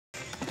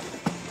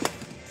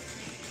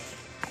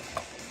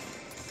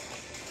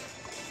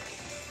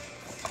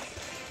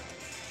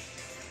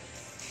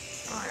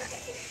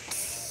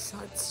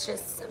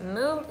let's just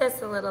move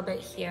this a little bit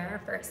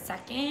here for a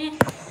second.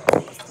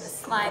 Just gonna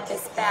slide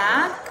this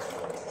back.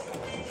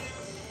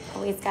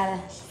 Always gotta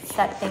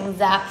set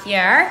things up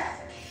here.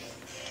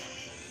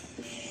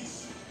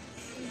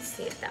 Let's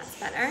see if that's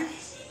better.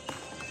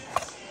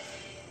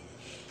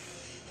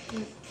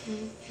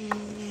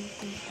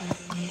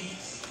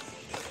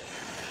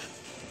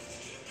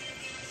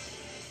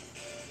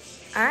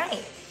 All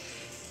right,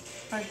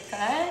 we're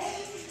good.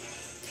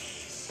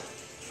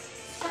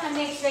 Just want to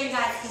make sure you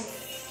guys can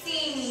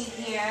see me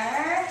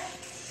here.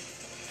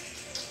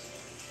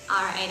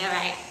 All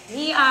right.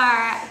 We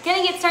are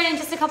gonna get started in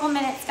just a couple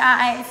minutes,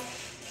 guys.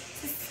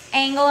 This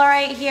angle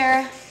right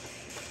here.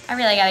 I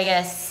really gotta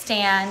get a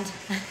stand.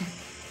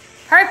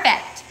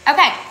 Perfect.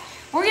 Okay,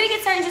 we're gonna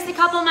get started in just a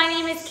couple. My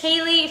name is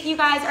Kaylee. If you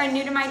guys are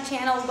new to my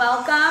channel,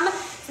 welcome.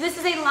 So this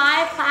is a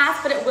live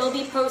class, but it will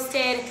be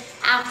posted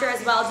after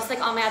as well, just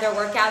like all my other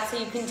workouts, so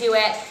you can do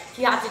it. If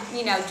you have to,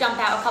 jump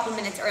out a couple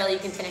minutes early, you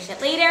can finish it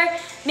later.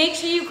 Make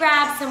sure you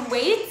grab some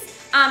weights.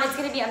 It's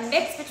gonna be a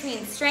mix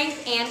between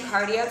strength and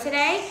cardio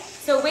today.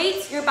 So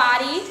weights, your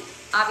body,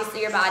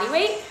 obviously your body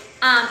weight,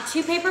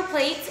 2 paper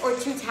plates or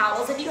 2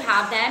 towels if you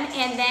have them,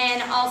 and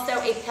then also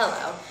a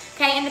pillow.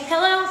 Okay, and the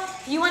pillow,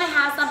 if you wanna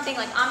have something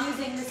like I'm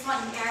using this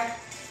one here,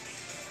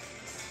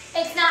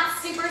 it's not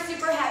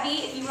super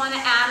heavy. If you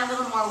wanna add a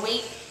little more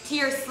weight to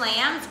your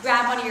slams,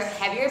 grab one of your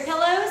heavier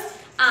pillows,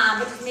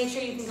 but just make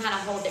sure you can kind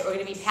of hold it. We're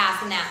gonna be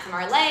passing that from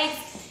our legs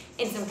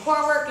in some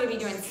core work. We're gonna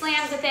be doing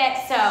slams with it.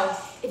 So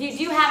if you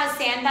do have a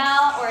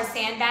sandbell or a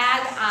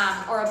sandbag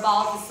or a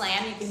ball to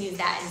slam, you can use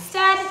that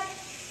instead.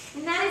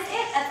 And that is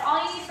it. That's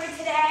all you need for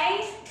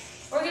today.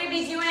 We're gonna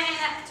be doing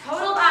a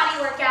total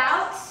body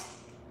workout.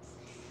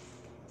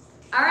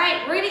 All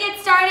right, we're gonna get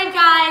started,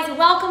 guys.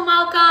 Welcome.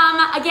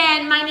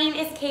 Again, my name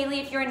is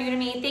Kaylee, if you're new to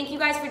me. Thank you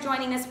guys for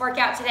joining this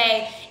workout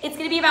today. It's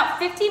gonna be about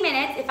 50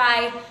 minutes if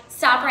I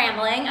stop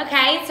rambling,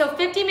 okay? So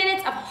 50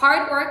 minutes of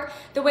hard work.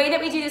 The way that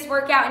we do this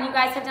workout, and you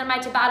guys have done my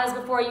Tabatas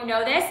before, you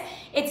know this,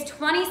 it's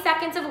 20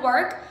 seconds of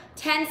work,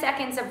 10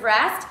 seconds of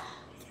rest,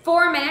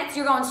 4 minutes,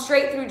 you're going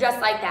straight through just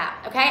like that,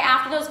 okay?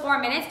 After those 4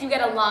 minutes, you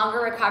get a longer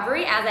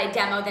recovery as I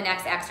demo the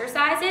next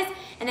exercises,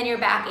 and then you're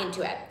back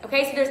into it,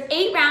 okay? So there's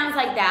 8 rounds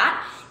like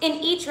that. In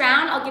each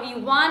round, I'll give you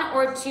 1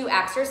 or 2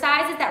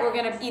 exercises that we're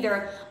gonna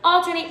either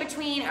alternate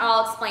between, or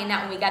I'll explain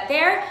that when we get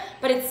there,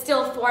 but it's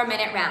still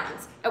 4-minute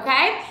rounds,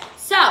 okay?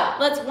 So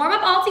let's warm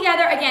up all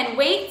together. Again,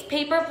 weights,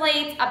 paper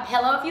plates, a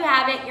pillow if you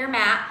have it, your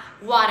mat,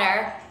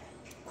 water.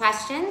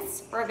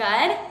 Questions? We're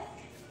good?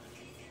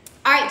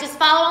 All right, just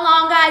follow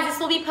along, guys. This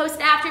will be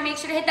posted after. Make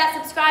sure to hit that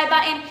subscribe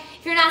button.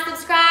 If you're not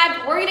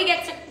subscribed, we're gonna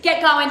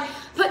get going.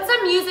 Put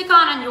some music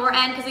on your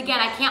end, because again,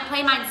 I can't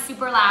play mine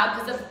super loud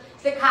because of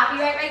the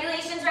copyright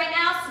regulations right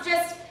now. So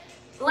just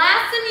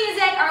blast some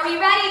music. Are we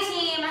ready,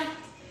 team?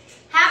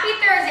 Happy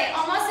Thursday,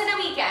 almost in the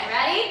weekend.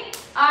 Ready?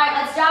 All right,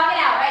 let's jog it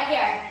out right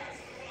here.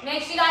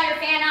 Make sure you got your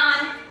fan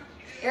on,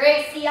 your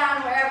AC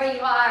on, wherever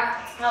you are.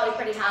 It's probably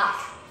pretty hot.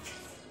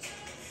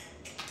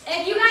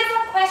 And if you guys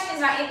have questions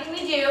about anything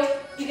we do,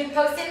 you can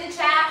post it in the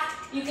chat,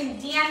 you can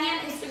DM me on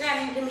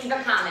Instagram, you can leave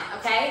a comment,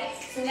 okay?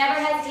 So never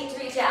hesitate to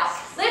reach out.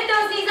 Lift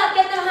those knees up,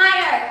 get them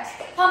higher.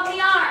 Pump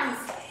the arms.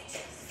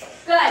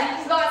 Good, you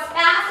can go as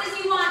fast as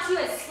you want to,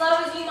 as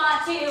slow as you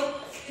want to.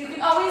 You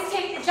can always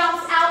take the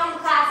jumps out in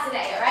class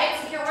today, all right?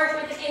 So if you're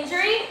working with an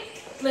injury,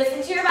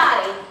 listen to your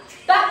body.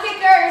 Butt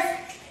kickers.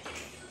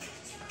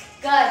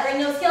 Good, bring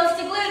those heels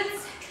to glutes.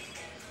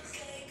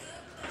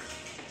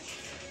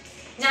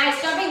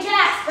 Nice jumping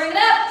jacks, bring it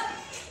up.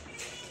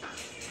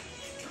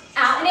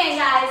 Out and in,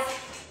 guys.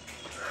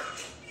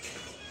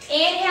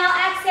 Inhale,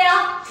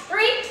 exhale,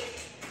 3,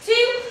 2,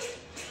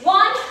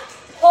 1.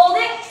 Hold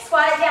it,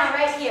 squat it down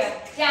right here.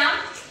 Down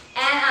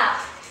and up.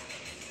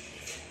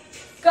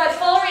 Good,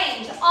 full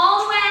range,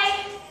 all the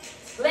way.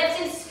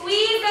 Lift and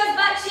squeeze those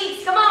butt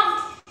cheeks, come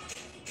on.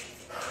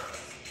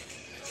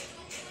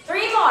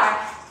 3 more.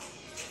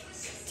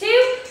 2.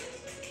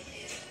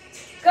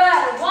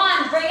 Good,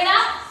 1, bring it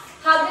up.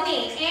 Hug the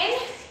knee, in,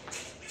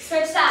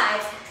 switch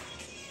sides.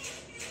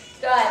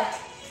 Good.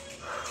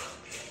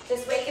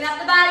 Just waking up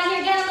the body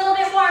here, getting a little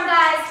bit warm,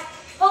 guys.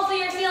 Hopefully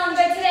you're feeling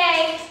good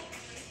today.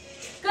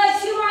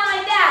 Good, 2 more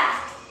like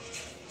that.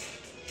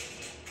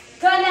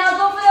 Good, now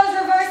go for those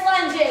reverse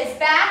lunges.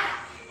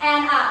 Back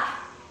and up.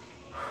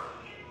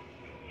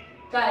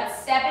 Good,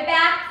 step it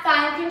back,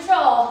 find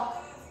control.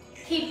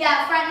 Keep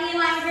that front knee in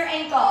line with your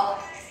ankle.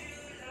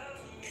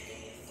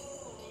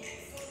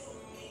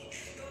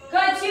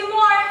 Good, 2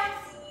 more.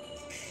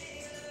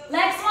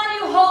 Next one,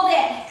 you hold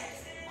it.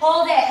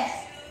 Hold it.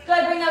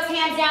 Good, bring those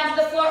hands down to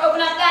the floor,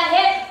 open up that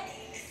hip.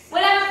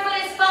 Whatever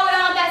foot is forward,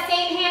 I want that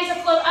same hand to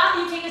float up,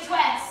 you take a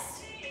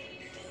twist.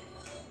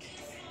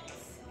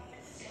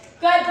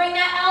 Good, bring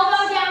that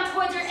elbow down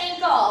towards your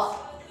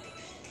ankle.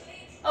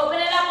 Open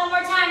it up one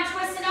more time,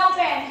 twist and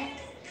open.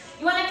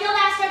 You want to feel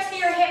that stretch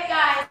through your hip,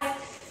 guys.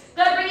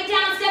 Good, bring it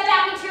down, step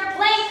back into your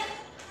plank.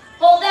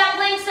 Hold that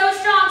plank so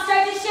strong,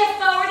 start to shift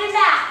forward and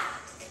back.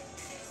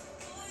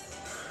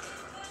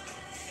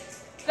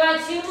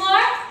 Good, 2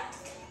 more.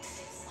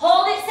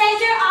 Hold it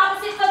center,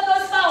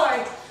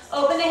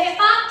 Open the hip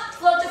up,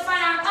 float the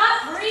front arm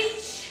up,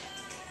 reach.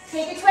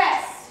 Take a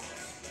twist.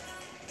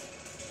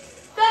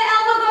 Good,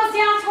 elbow goes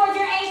down towards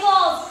your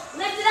ankles.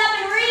 Lift it up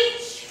and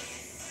reach.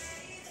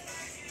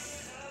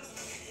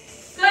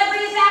 Good,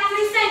 bring it back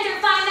through center.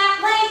 Find that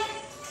plank.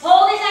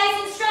 Hold it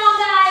nice and strong,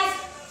 guys.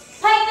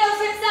 Plank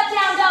those hips up,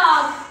 down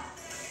dog.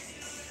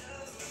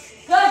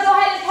 Good, go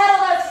ahead and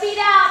pedal those feet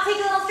out. Take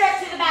a little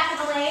stretch through the back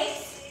of the legs.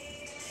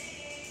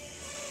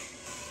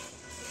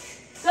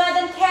 Good,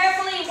 then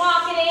carefully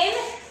walk it in.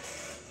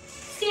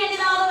 Stand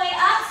it all the way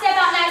up. Step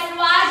out nice and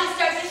wide. Just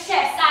start to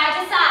shift side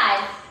to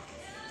side.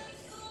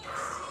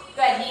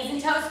 Good, knees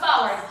and toes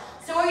forward.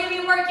 So we're going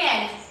to be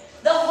working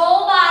the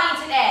whole body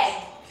today.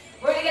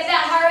 We're going to get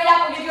that heart rate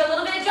up. We're going to do a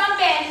little bit of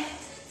jump in.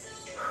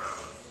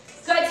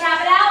 Good, tap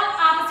it out.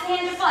 Opposite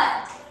hand to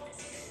foot.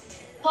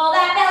 Pull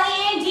that belly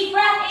in. Deep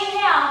breath.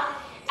 Inhale.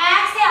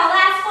 Exhale.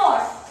 Last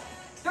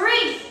 4,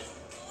 3,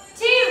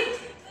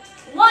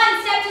 2, 1.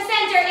 Step to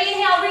center.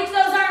 Inhale. Reach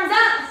those arms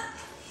up.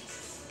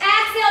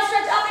 Exhale.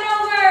 Stretch up and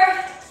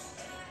over.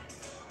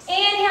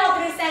 Inhale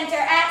through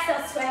center.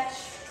 Exhale. Switch.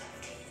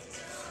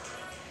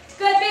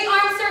 Good, big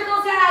arm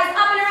circles, guys,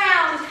 up and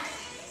around.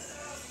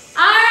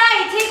 All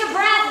right, take a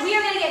breath. We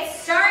are going to get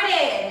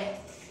started.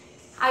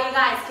 Are you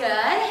guys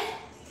good?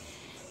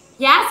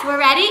 Yes, we're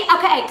ready?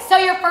 Okay, so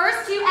your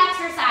first 2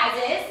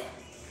 exercises,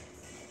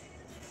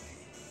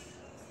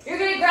 you're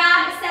going to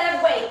grab a set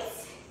of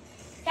weights,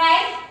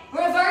 okay?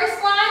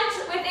 Reverse lunge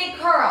with a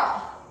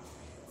curl.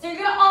 So you're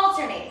going to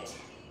alternate.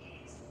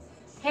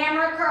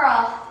 Hammer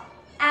curl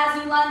as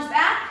you lunge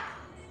back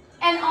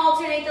and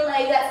alternate the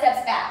leg that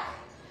steps back.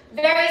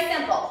 Very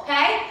simple,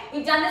 okay?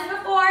 We've done this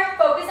before.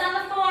 Focus on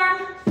the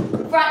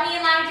form. Front knee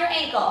in line with your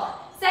ankle.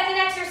 Second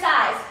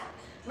exercise.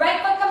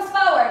 Right foot comes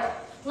forward.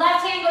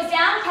 Left hand goes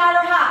down,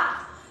 powder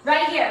hop.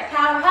 Right here,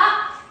 powder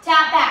hop,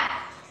 tap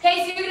back.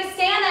 Okay, so you're gonna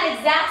stay on that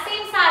exact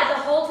same side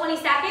the whole 20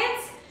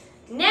 seconds.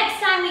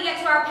 Next time we get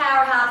to our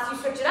power hops, you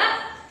switch it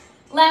up.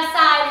 Left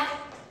side,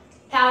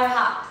 power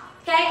hop.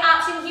 Okay,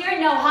 option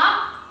here, no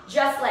hop,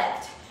 just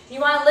lift.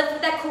 You wanna lift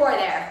with that core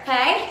there,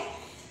 okay?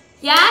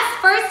 Yes,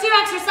 first 2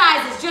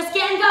 exercises, just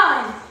getting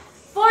going.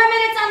 4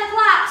 minutes on the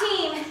clock,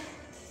 team.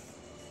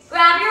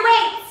 Grab your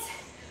weights.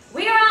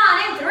 We are on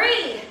in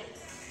 3,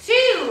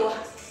 2,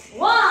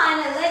 1.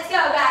 Let's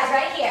go, guys,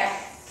 right here.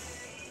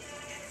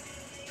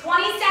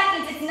 20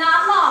 seconds, it's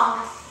not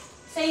long,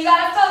 so you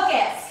gotta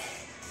focus.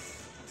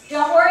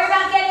 Don't worry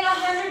about getting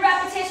 100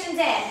 repetitions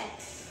in.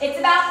 It's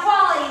about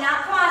quality,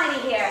 not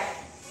quantity here.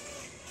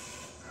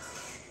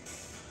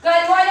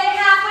 Good, more than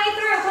halfway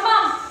through, come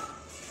on.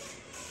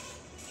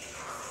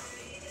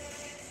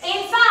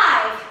 In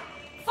 5,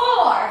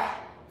 4,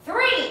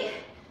 3,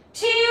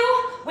 2,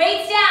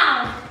 weights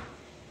down.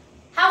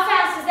 How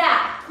fast is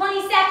that?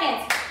 20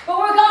 seconds. But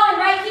we're going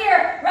right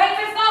here. Right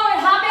foot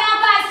forward. Hop it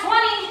out, guys.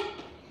 20.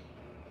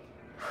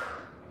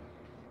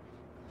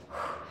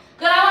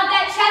 Good. I want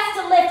that chest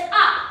to lift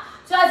up.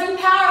 So as you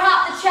power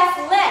hop, the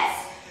chest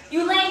lifts.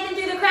 You lengthen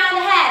through the crown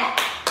of the head.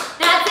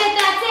 That's it.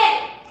 That's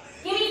it.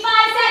 Give me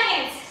 5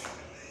 seconds.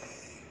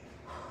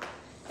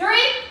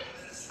 3,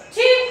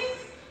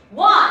 2,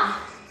 1.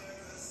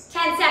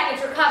 10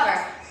 seconds, recover.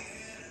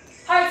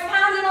 Heart's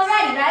pounding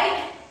already,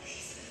 right?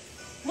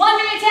 1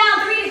 minute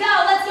down, 3 to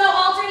go. Let's go,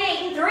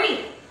 alternate in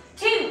 3,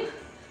 2,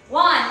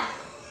 1.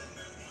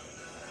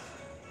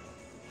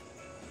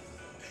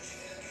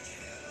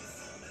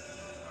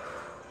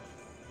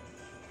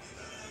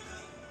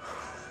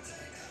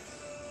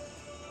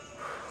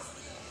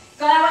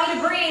 Good, I want you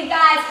to breathe,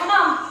 guys, come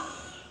on.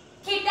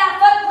 Keep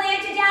that foot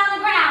planted down on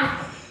the ground.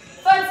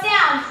 Foot's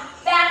down,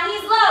 back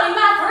knee's low. You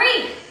got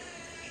 3,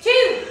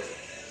 2,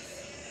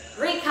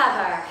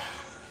 recover.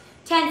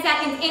 10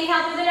 seconds,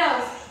 inhale through the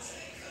nose.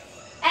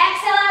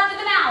 Exhale out through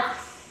the mouth.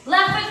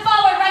 Left foot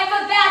forward, right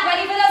foot back.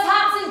 Ready for those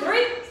hops in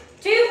 3,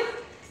 2.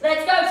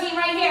 Let's go, team,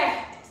 right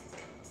here.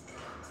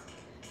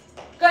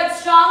 Good,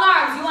 strong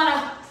arms. You want to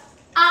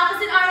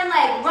opposite arm and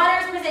leg,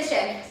 runner's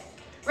position.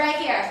 Right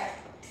here.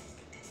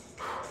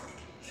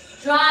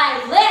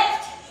 Drive,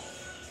 lift.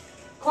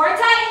 Core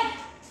tight.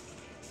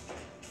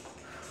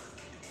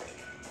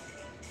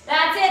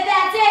 That's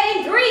it,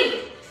 in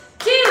 3,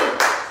 2.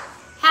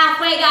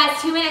 Halfway,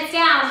 guys, 2 minutes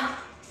down.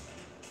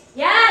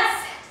 Yes.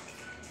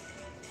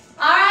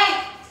 All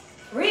right.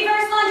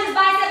 Reverse lunges,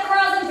 bicep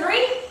curls in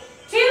 3,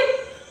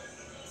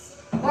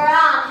 2. We're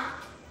on.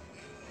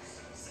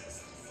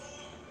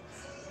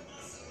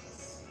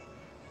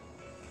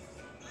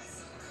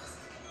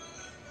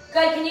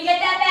 Good. Can you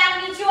get that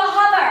back knee to a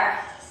hover?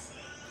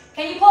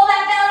 Can you pull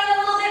that belly a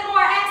little bit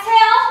more?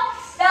 Exhale.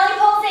 Belly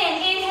pulls in.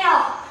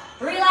 Inhale.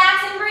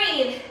 Relax and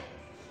breathe.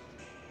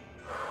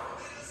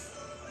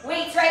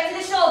 Weights right to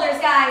the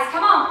shoulders, guys.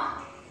 Come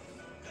on.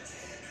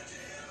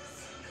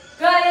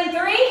 Good. In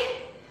 3,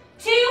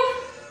 2,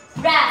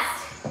 rest.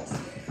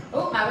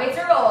 Oh, my weights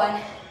are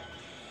rolling.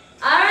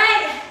 All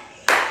right.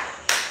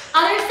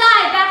 Other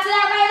side. Back to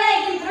that right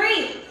leg in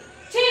 3,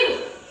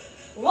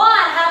 2, 1.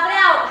 Hop it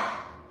out.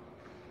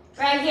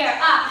 Right here.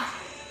 Up.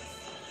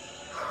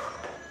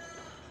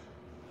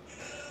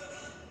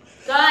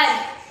 Good.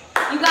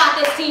 You got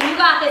this, team. You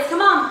got this.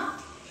 Come on.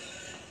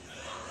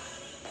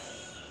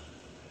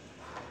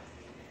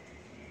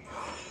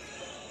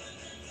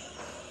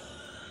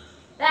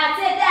 That's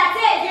it, that's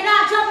it. If you're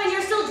not jumping,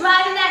 you're still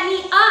driving that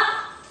knee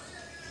up.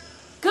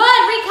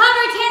 Good,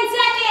 recover, 10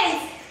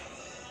 seconds.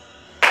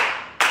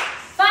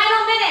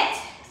 Final minute.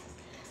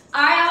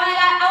 All right,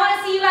 I want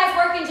to see you guys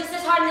working just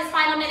as hard in this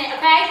final minute,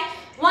 okay?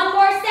 One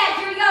more set,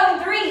 here we go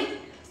in 3,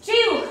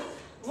 2,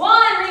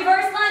 1,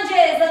 reverse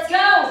lunges, let's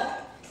go.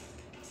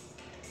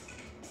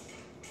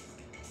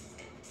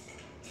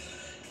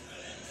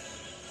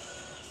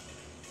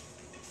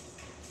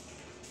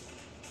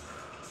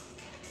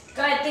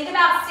 Good, think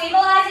about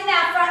stabilizing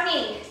that front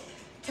knee.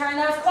 Turn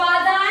those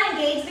quads on,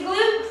 engage the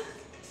glute,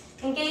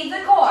 engage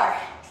the core.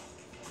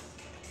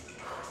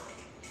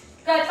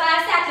 Good,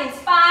 5 seconds,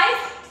 5,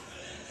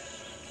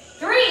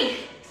 3,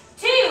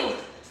 2,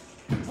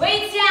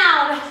 weights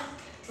down,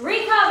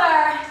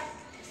 recover.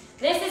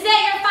 This is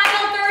it, your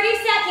final 30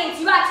 seconds.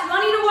 You got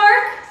 20 to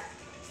work,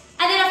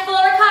 and then a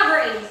full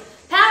recovery.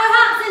 Power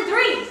hops in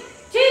 3,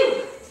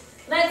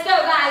 2, let's go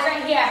guys,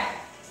 right here.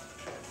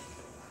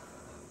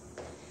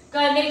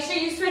 Good, make sure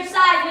you switch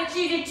sides, make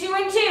sure you do 2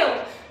 and 2.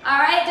 All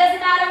right, doesn't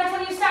matter which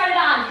one you started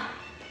on.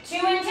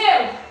 2 and 2.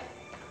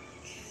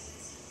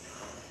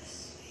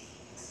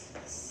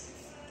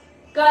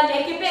 Good,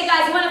 make it big,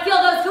 guys. You want to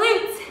feel those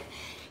glutes.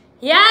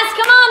 Yes,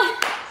 come on.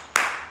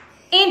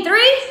 In 3,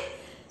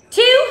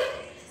 2,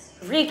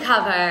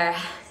 recover.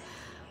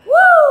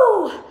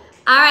 Woo! All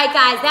right,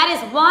 guys, that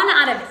is 1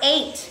 out of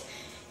 8.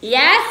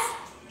 Yes?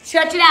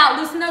 Stretch it out.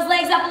 Loosen those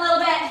legs up a little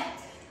bit.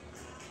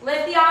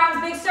 Lift the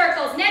arms, big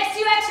circles. Next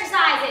 2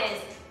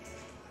 exercises.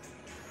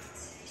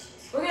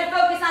 We're going to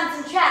focus on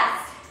some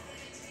chest.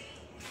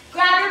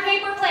 Grab your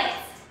paper plates,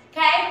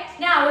 okay?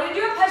 Now, we're going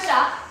to do a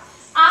push-up.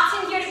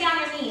 Option here to be on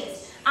your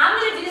knees. I'm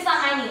going to do this on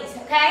my knees,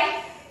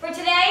 okay? For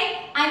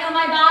today, I know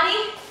my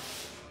body.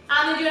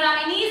 I'm going to do it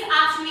on my knees.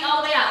 Option me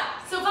all the way up.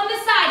 So from the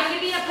side, you're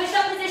going to be in a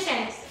push-up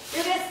position.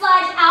 You're going to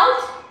slide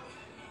out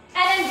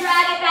and then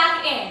drag it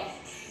back in,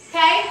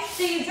 okay?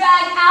 So you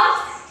drag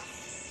out,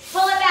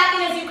 pull it back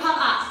in as you come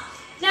up.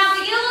 Now,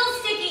 if you get a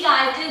little sticky,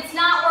 guys, and it's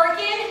not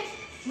working,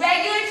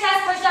 regular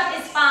chest push-up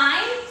is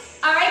fine,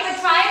 all right? But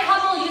try a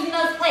couple using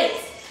those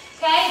plates,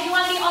 okay? If you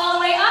want to be all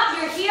the way up,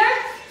 you're here,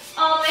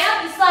 all the way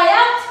up, you slide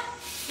out,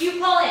 you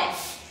pull in,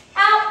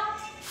 out,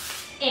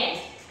 in,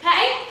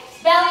 okay?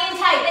 Belly in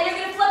tight, then you're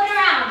going to flip it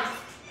around.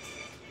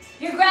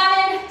 You're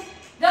grabbing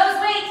those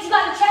weights, you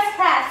got the chest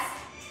press,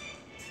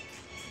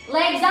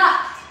 legs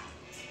up,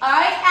 all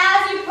right?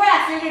 As you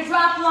press, you're going to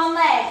drop one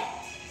leg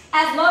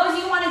as low as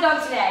you want to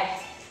go today.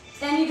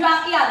 Then you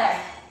drop the other,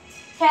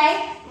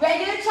 okay?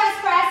 Regular chest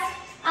press.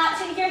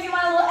 Option here if you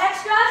want a little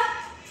extra.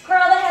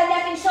 Curl the head,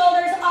 neck, and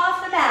shoulders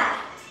off the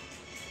mat.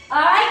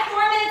 All right, 4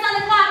 minutes on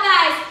the clock,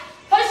 guys.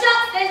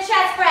 Push-ups, then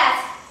chest press.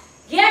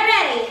 Get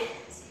ready.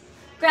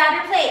 Grab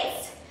your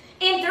plates.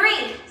 In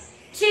 3,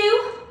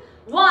 2,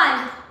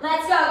 1.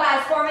 Let's go,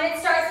 guys. 4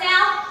 minutes starts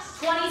now.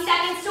 20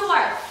 seconds to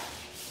work.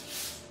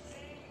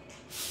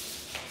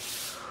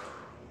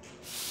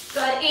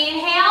 Good,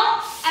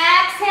 inhale.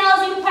 Exhale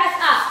as you press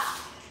up.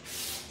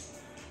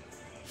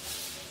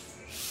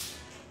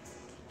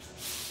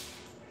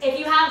 If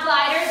you have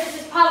gliders,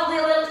 this is probably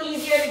a little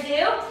easier to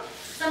do.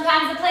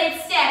 Sometimes the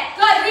plates stick.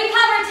 Good,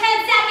 recover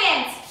 10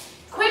 seconds.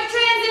 Quick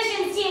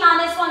transitions, team, on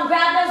this one.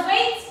 Grab those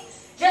weights,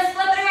 just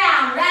flip it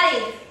around.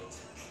 Ready,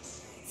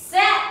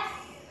 set,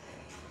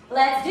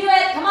 let's do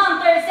it. Come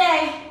on,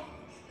 Thursday.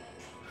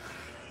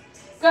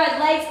 Good,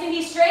 legs can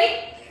be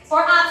straight,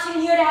 or option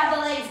here to have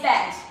the legs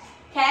bent,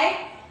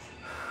 okay?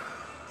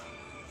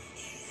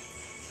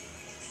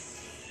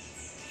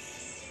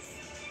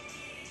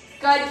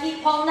 Good, keep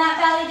pulling that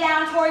belly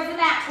down towards the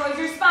mat, towards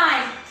your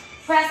spine.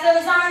 Press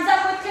those arms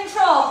up with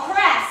control.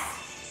 Press.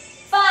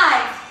 5,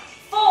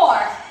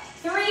 4,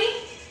 3,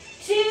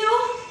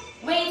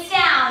 2, weights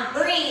down,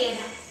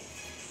 breathe.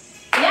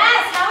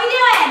 Yes, how we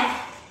doing?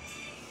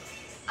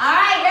 All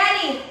right,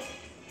 ready,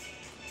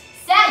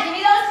 set, give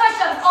me those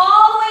push-ups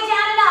all the way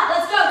down and up.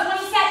 Let's go,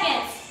 20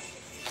 seconds.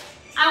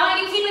 I want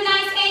you to keep a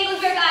nice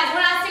angle here, guys. We're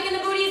not sticking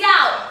the booties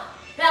out.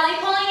 Belly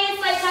pulling in,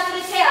 slight tuck of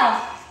the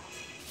tail.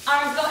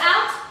 Arms go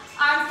out.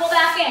 Arms pull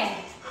back in.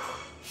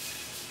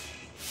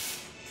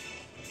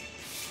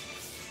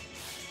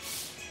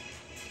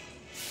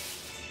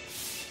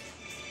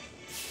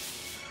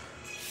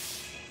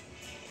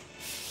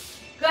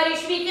 Good, you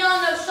should be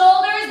feeling those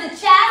shoulders, the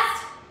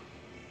chest.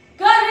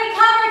 Good,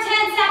 recover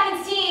 10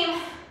 seconds, team.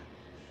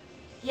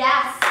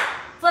 Yes,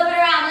 flip it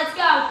around, let's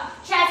go.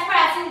 Chest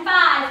press in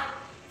 5,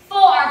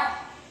 4,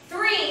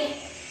 3.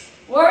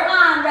 We're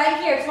on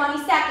right here,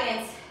 20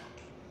 seconds.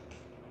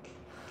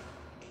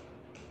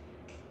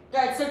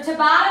 Good, so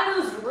Tabata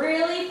moves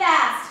really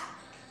fast.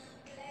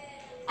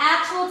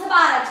 Actual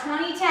Tabata,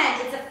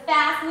 2010. It's a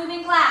fast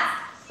moving class.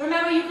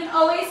 Remember, you can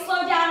always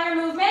slow down your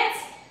movements.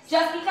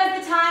 Just because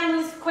the time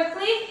moves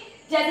quickly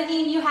doesn't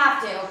mean you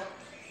have to.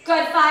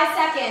 Good, 5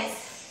 seconds.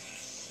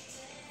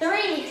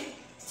 3,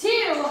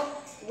 2,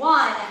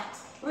 1.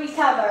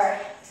 Recover.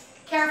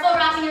 Careful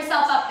wrapping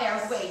yourself up there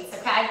with weights,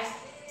 okay?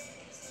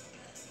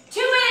 2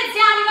 minutes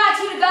down, you got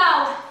 2 to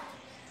go.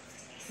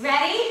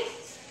 Ready?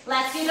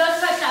 Let's do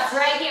those push-ups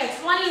right here.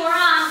 20, we're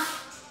on.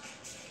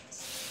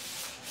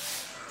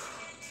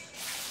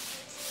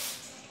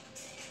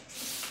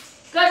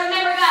 Good,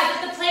 remember guys,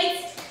 if the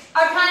plates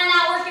are kind of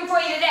not working for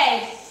you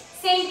today,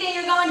 same thing,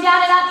 you're going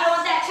down and up. I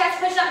want that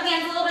chest push-up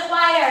hands a little bit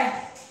wider.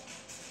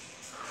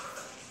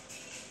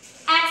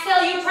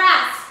 Exhale, you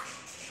press.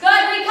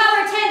 Good,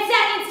 recover, 10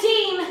 seconds,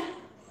 team.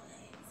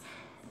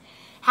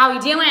 How we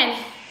doing?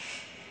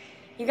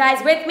 You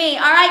guys with me?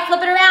 All right,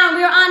 flip it around.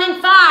 We are on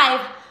in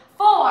 5,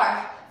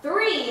 4,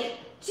 3,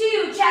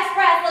 2, chest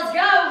press, let's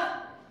go.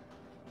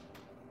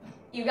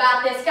 You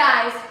got this,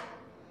 guys.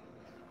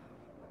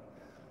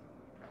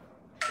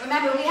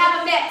 Remember, we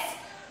have a mix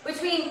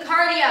between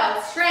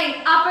cardio, strength,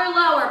 upper,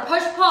 lower,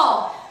 push,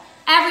 pull,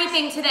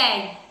 everything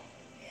today.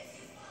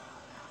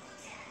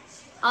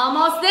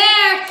 Almost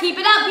there. Keep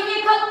it up. Give me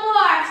a couple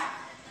more.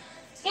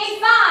 In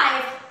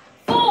 5,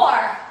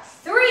 4,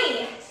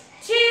 3,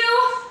 2.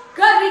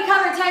 Good.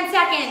 Recover 10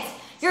 seconds.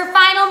 Your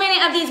final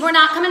minute of these, we're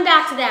not coming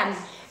back to them.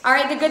 All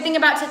right. The good thing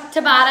about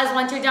Tabata is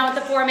once you're done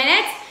with the 4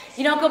 minutes,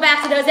 you don't go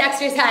back to those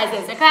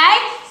exercises. Okay?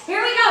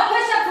 Here we go.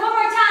 Push ups one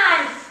more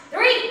time.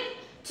 3,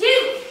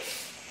 2.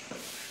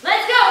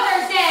 Let's go,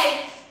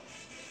 Thursday.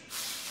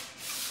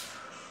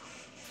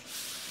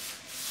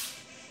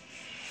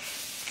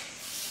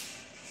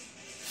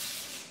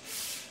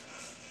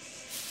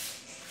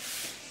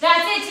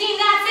 That's it, team,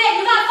 that's it.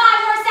 You got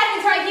 5 more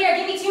seconds right here.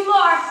 Give me 2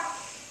 more.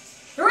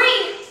 3,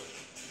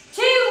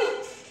 2,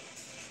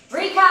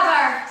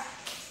 recover.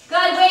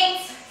 Good,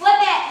 weights, flip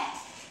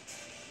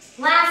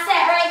it. Last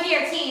set right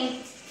here,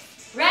 team.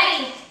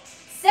 Ready,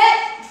 sit.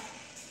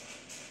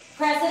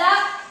 Press it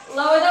up,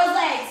 lower those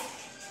legs.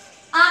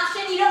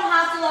 Option, you don't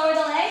have to lower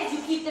the legs.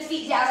 You keep the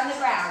feet down on the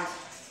ground.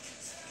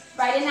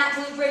 Right in that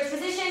glute bridge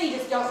position, you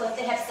just don't lift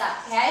the hips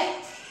up,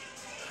 okay?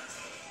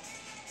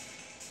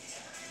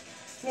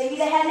 Maybe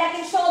the head, neck,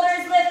 and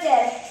shoulders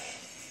lifted.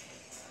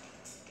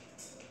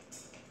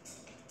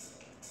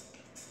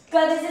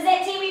 Good, this is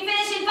it, team. We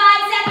finish in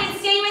 5 seconds.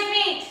 Stay with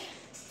me.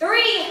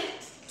 3,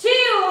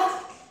 2,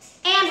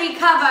 and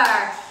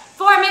recover.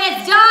 4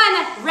 minutes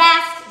done.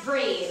 Rest,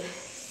 breathe.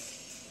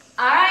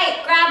 All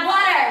right, grab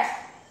water.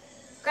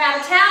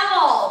 Grab a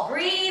towel.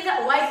 Breathe,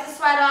 wipe the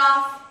sweat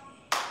off.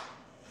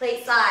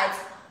 Plate slides.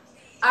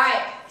 All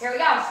right, here we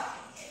go.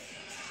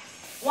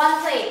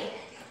 1 plate.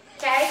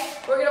 Okay,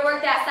 we're gonna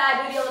work that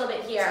side booty a little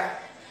bit here.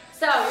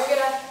 So you're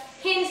gonna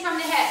hinge from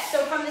the hips,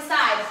 so from the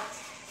side.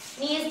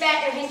 Knee is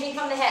bent, you're hinging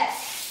from the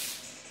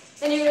hips.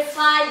 Then you're gonna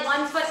slide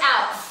 1 foot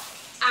out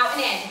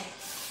and in.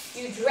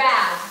 You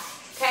drag,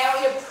 okay? I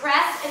want you to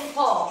press and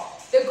pull.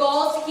 The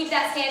goal is to keep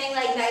that standing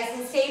leg nice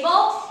and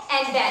stable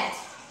and bent,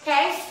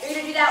 okay?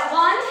 You're gonna do that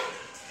 1.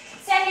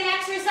 Second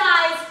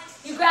exercise,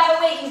 you grab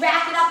a weight, you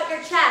rack it up at your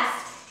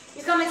chest.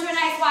 You come into a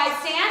nice wide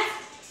stance,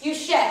 you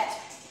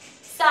shift,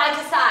 side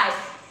to side.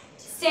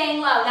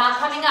 Staying low, not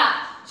coming up,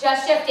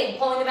 just shifting,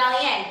 pulling the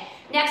belly in.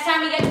 Next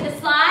time you get to the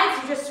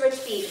slides, you just switch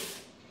feet,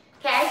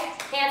 okay?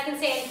 Hands can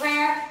stay in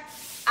prayer,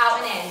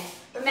 out and in.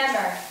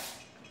 Remember,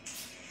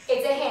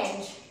 it's a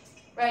hinge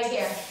right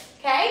here,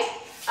 okay?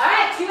 All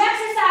right, 2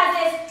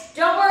 exercises.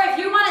 Don't worry, if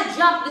you want to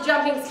jump, the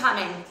jumping's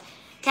coming,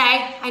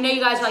 okay? I know you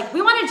guys are like,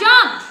 we want to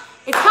jump.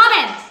 It's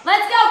coming.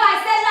 Let's go,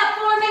 guys. Set it up,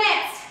 4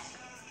 minutes.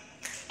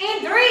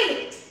 In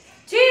 3,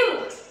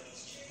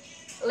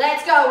 2,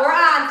 let's go. We're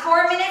on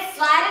 4 minutes.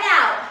 Slide it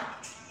out.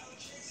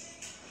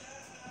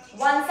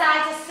 1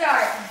 side to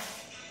start.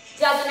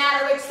 Doesn't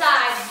matter which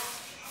side.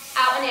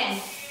 Out and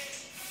in.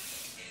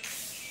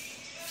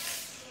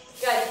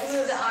 Good. You can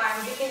move the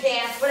arms. You can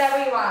dance.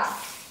 Whatever you want.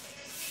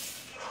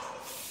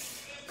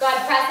 Good.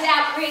 Press it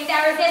out. Create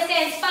that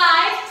resistance.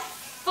 5,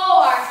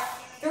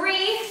 4,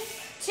 3,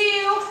 2.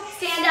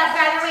 Stand up.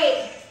 Grab your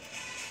weight.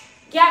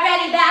 Get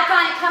ready. Back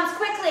on. It comes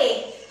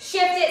quickly.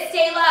 Shift it.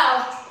 Stay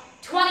low.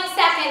 20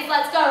 seconds,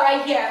 let's go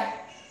right here.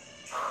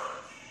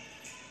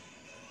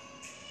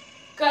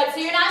 Good, so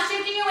you're not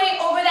shifting your weight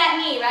over that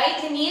knee,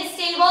 right? The knee is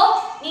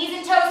stable, knees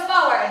and toes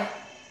forward.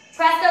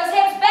 Press those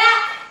hips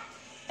back,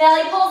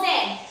 belly pulls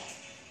in.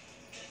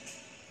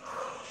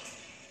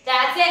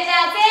 That's it,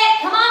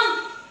 come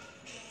on.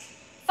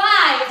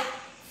 5,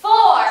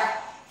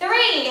 4,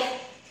 3,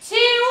 2,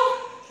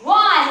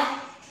 1.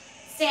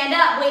 Stand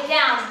up, weight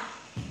down.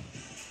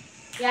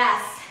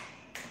 Yes.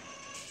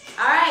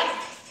 All right.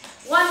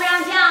 1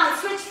 round down,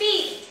 switch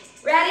feet.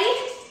 Ready,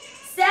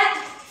 set,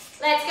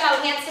 let's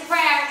go. Hands to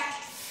prayer.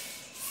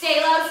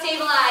 Stay low,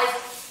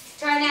 stabilize.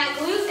 Turn that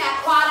glute, that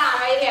quad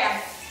on right here.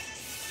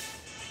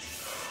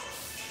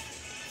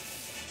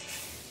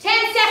 10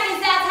 seconds,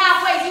 that's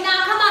halfway. Do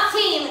not come up,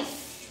 team.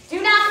 Do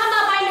not come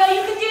up, I know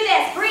you can do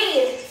this.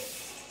 Breathe.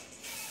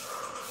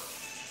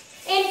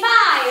 In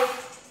 5,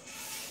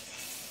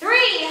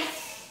 3,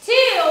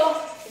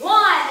 2,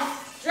 1.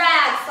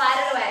 Drag, slide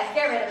it away,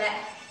 get rid of it.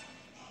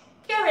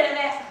 Get rid of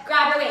it.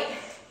 Grab your weight.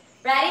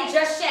 Ready?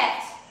 Just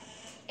shift.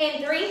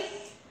 In 3,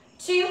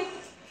 2,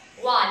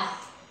 1.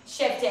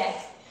 Shift it.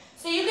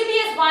 So you can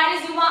be as wide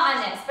as you want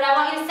on this, but I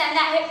want you to send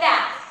that hip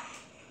back.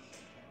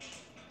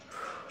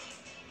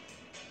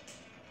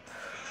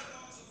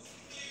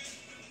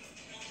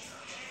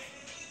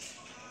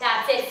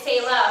 That's it,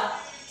 stay low.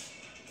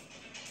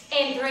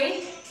 In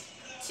 3,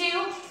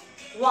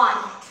 2, 1.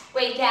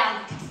 Weight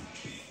down.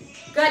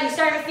 Good, you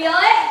starting to feel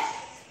it?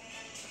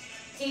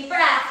 Deep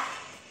breath.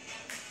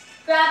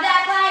 Grab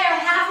that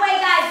glider,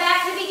 halfway guys,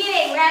 back to the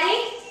beginning.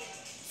 Ready?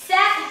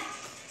 Set,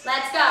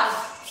 let's go.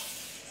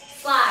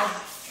 Slide.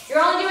 You're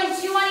only doing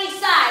 2 on each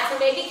side, so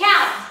make it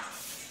count.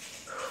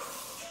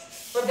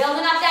 We're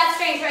building up that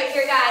strength right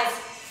here, guys.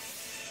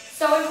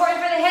 So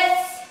important for the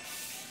hips.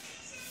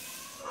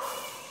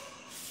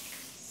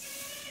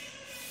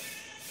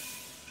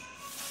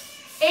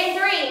 In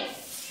 3,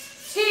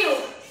 2,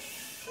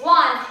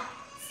 1,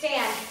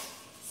 stand,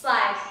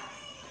 slide.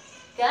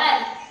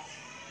 Good.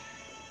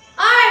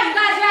 All right, you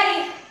guys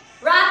ready?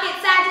 Rock it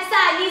side to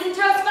side, knees and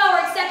toes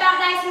forward, step out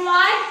nice and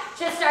wide.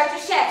 Just start to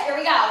shift, here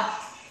we go.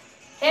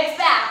 Hips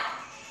back,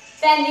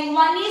 bending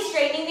one knee,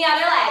 straightening the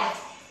other leg.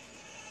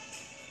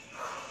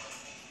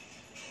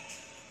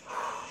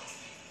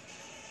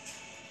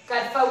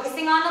 Good,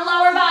 focusing on the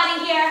lower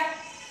body here,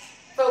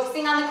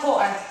 focusing on the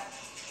core.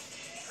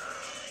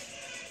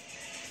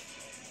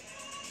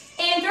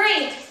 In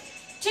 3,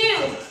 2,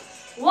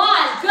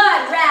 1,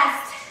 good,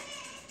 rest.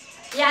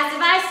 Yes, if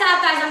I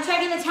stop, guys, I'm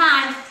checking the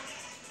time.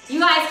 You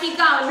guys keep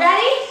going.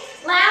 Ready?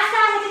 Last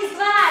time with these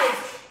glides.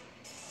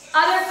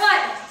 Other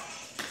foot.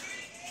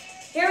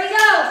 Here we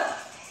go.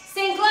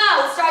 Sink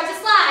low. Start to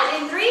slide.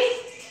 In 3,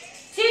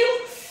 2,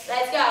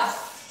 let's go.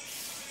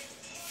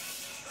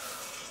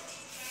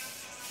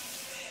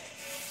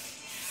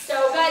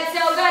 So good,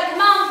 so good.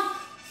 Come on.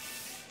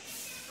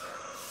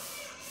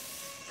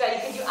 Good. You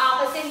can do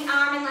opposite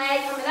arm and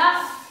leg coming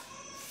up.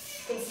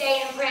 You can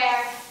stay in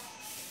prayer.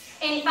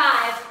 In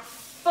 5,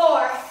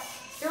 4,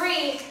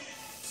 3,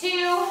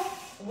 2,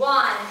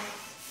 1.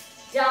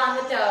 Done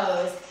with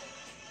those.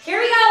 Here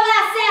we go,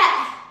 last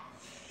set.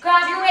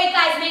 Grab your weight,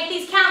 guys. Make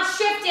these counts.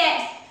 Shift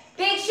it.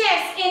 Big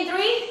shifts. In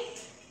 3,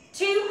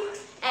 2,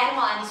 and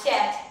 1.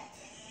 Shift.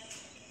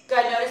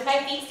 Good. Notice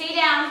my feet stay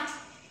down.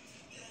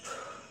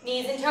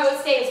 Knees and toes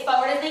stay as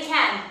forward as they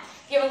can.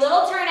 If you have a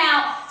little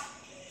turnout,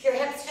 if your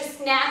hips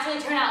just naturally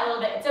turn out a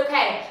little bit, it's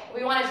okay.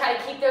 We want to try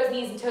to keep those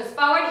knees and toes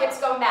forward, hips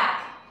going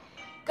back.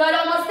 Good,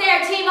 almost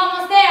there, team,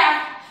 almost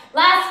there.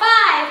 Last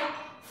 5,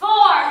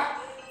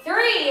 4,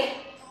 3,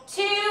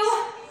 2,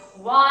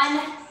 1.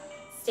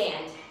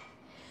 Stand.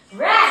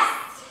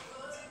 Rest.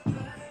 All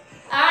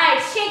right,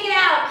 shake it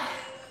out.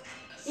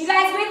 You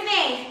guys with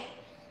me?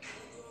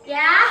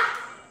 Yeah?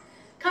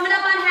 Coming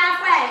up on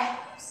halfway.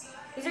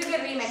 These are good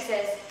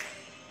remixes.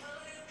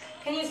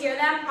 Can you hear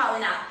them?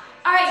 Probably not.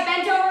 All right,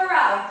 bent over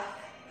row.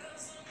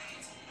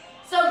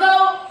 So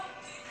go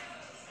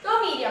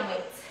medium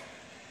weights.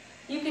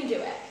 You can do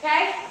it,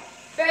 okay?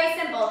 Very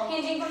simple.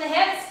 Hinging from the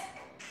hips,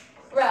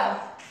 row.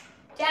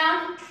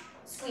 Down,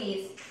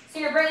 squeeze. So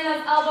you're bringing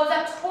those elbows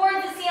up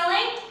towards the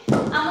ceiling.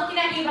 I'm looking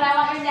at you, but I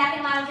want your neck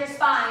in line with your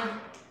spine.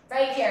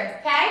 Right here,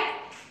 okay?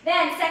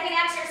 Then, second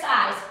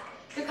exercise.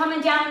 You're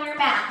coming down on your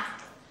mat.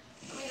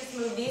 Let me just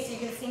move these so you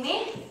can see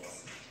me.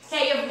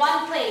 Okay, you have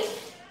one plate.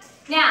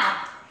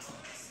 Now,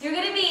 you're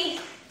gonna be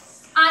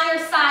on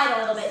your side a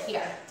little bit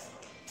here.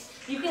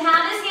 You can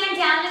have this hand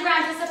down on the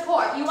ground to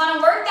support. You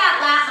wanna work that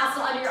lat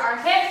muscle under your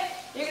armpit.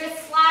 You're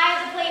gonna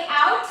slide the plate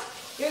out.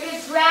 You're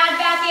gonna drag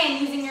back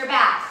in using your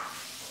back.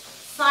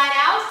 Slide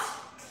out,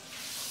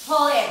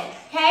 pull in,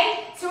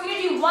 okay? So we're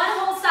gonna do one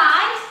whole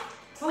side.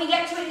 When we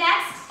get to it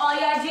next, all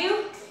you gotta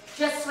do,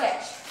 just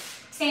switch.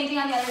 Same thing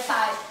on the other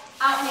side,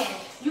 out and in.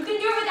 You can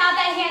do it without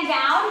that hand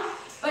down,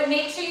 but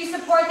make sure you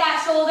support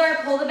that shoulder,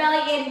 pull the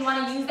belly in. You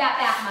wanna use that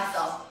back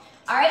muscle.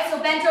 All right,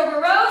 so bent over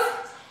rows,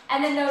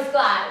 and then those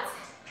glides.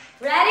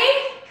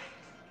 Ready?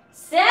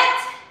 Set.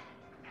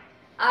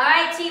 All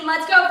right, team,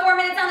 let's go. 4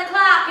 minutes on the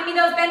clock. Give me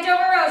those bent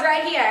over rows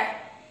right here.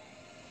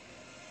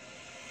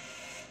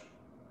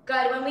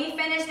 Good, when we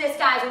finish this,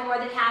 guys, we're more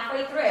than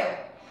halfway through.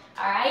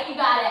 All right, you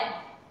got it.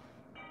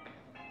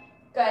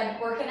 Good,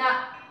 working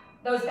up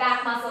those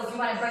back muscles. You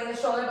wanna bring the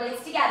shoulder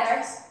blades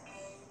together.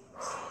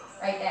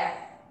 Right there.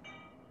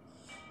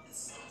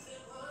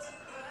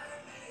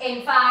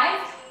 In 5,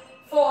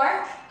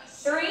 4,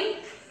 3,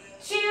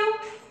 2,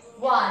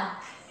 1.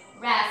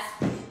 Rest.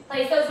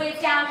 Place those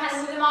weights down, kind of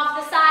move them off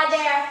the side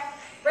there.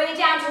 Bring it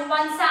down to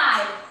one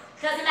side.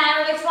 Doesn't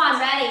matter which one.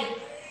 Ready?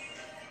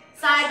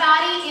 Side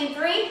body in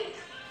 3,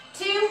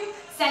 2,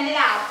 send it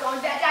out.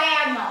 Going that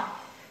diagonal.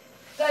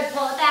 Good,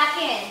 pull it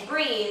back in.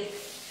 Breathe.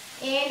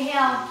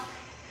 Inhale.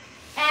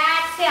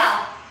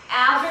 Exhale.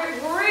 Albert,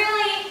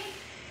 really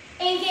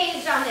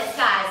engaged on this,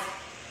 guys.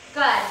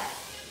 Good.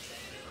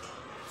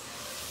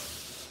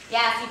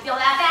 Yes, you feel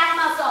that back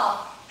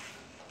muscle.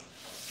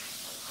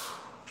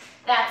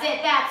 That's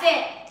it, that's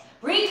it.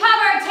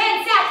 Recover,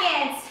 10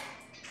 seconds.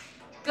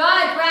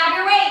 Good, grab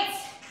your weights.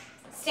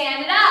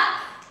 Stand it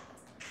up.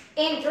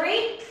 In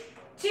 3,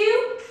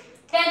 2,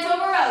 bent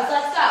over rows,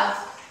 let's go.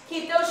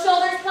 Keep those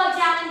shoulders plugged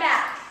down and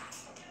back.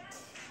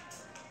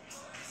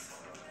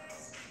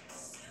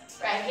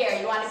 Right here,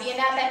 you want to be in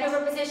that bent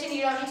over position.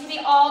 You don't need to be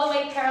all the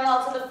way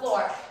parallel to the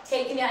floor.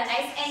 Okay, you can be at a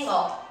nice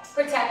angle.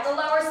 Protect the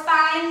lower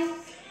spine.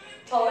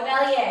 Pull the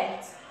belly in.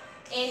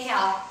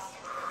 Inhale.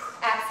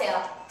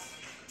 Exhale.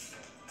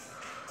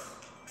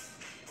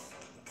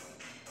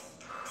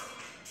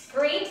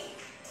 3,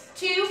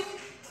 2,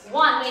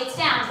 1. Weights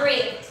down.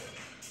 Breathe.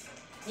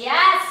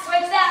 Yes,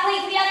 switch that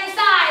plate to the other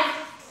side.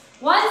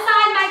 One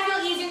side might feel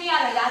easier than the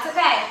other. That's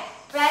okay.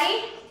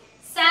 Ready,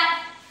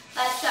 set,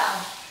 let's go.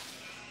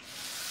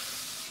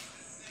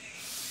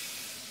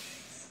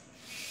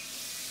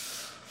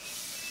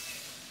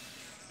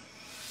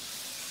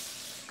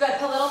 Good,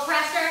 put a little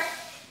pressure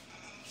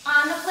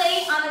on the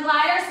plate, on the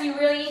glider, so you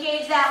really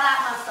engage that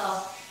lat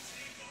muscle.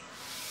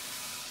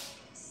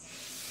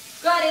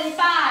 Good, in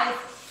 5,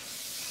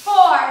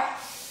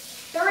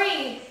 4,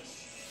 3,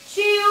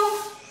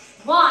 2,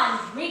 1.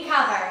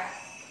 Recover.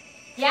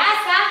 Yes,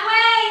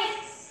 halfway.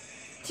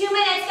 2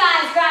 minutes,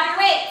 guys. Grab your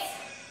weights.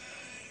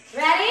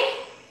 Ready,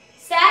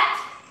 set,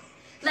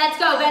 let's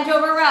go. Bent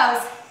over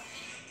rows.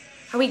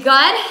 Are we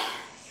good?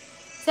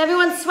 Is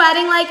everyone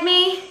sweating like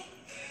me?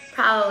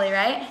 Probably,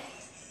 right?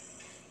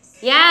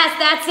 Yes,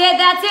 that's it,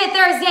 that's it.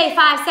 Thursday,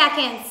 5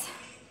 seconds.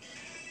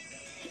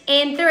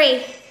 In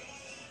 3,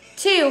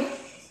 2,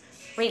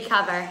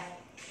 recover.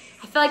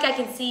 I feel like I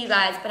can see you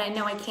guys, but I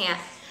know I can't.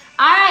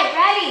 All right,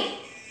 ready?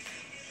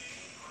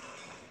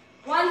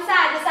 One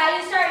side, the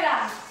side you started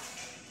on.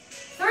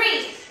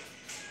 3,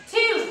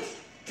 2,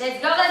 let's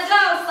go,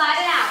 slide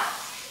it out.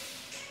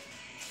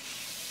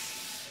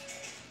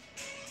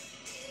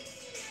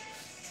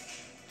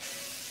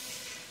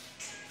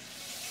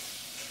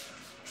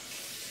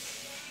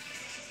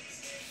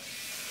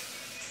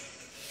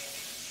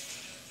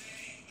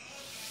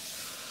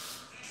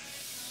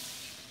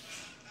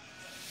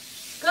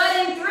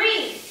 Good, in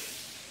 3,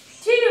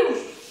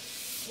 2,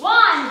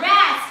 1,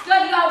 rest.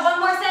 Good, you got one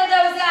more set of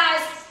those,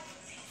 guys.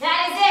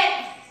 That is it.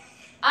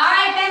 All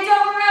right, bent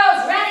over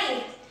rows,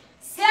 ready,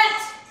 set.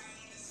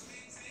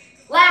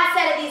 Last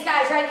set of these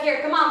guys right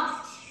here, come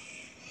on.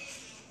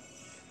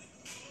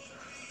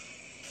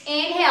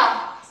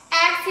 Inhale,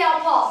 exhale,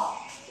 pull.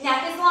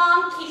 Neck is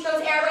long, keep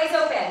those airways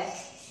open.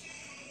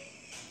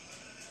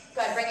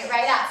 Good, bring it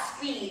right up,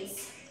 squeeze.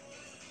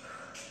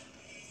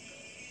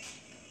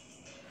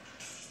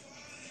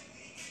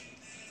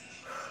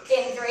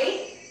 In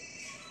 3,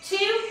 2,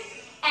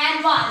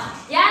 and 1.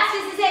 Yes,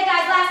 this is it,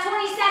 guys. Last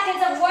 20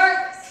 seconds of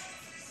work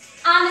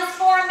on this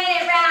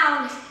 4-minute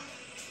round.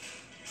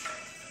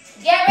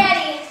 Get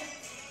ready.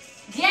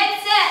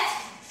 Get set.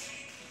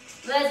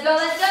 Let's go,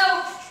 let's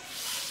go.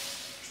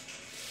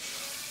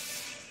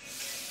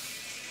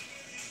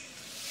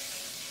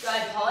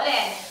 Good, pull it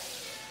in.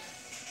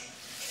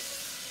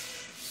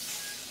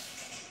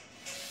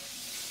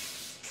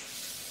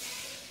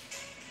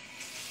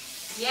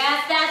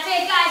 Yes, that's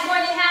it, guys. More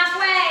than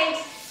halfway.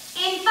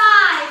 In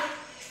 5,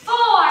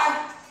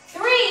 4,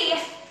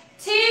 3,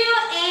 2,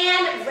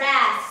 and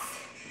rest.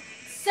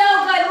 So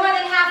good, more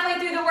than halfway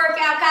through the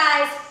workout,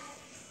 guys.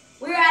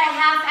 We're at a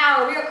half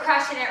hour. We are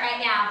crushing it right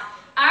now.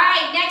 All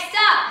right, next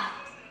up.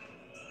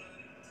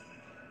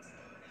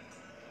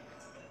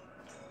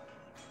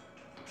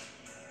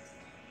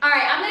 All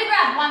right, I'm gonna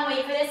grab one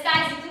weight for this,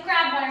 guys. You can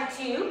grab 1 or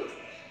 2,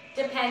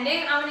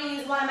 depending. I'm gonna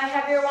use one of my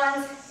heavier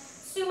ones.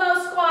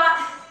 Sumo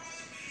squat.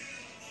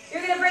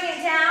 You're gonna bring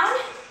it down.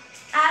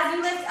 As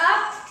you lift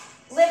up,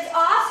 lift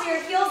off, so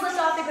your heels lift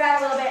off the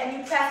ground a little bit and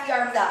you press the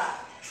arms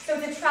up. So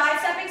it's a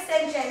tricep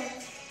extension,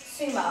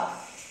 sumo.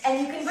 And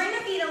you can bring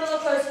the feet a little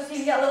closer so you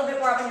can get a little bit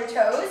more up on your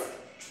toes.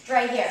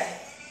 Right here,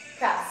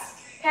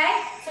 press,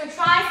 okay? So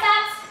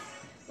triceps,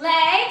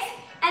 legs,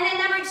 and then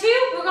number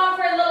 2, we're going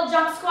for a little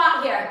jump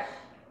squat here.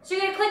 So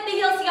you're gonna click the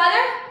heels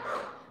together,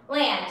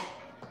 land.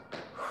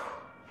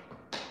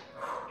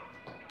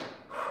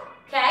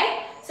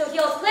 Okay, so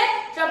heels click,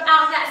 jump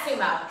out in that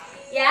sumo.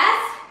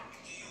 Yes?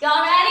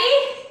 Y'all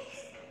ready?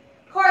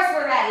 Of course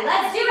we're ready.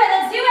 Let's do it,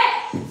 let's do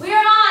it. We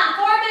are on,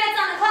 4 minutes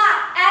on the clock.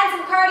 Add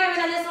some cardio in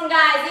on this one,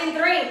 guys. In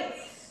 3,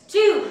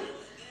 2,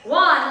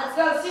 1. Let's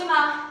go,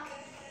 sumo.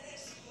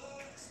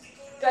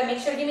 Good, make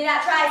sure to give me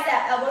that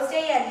tricep. Elbow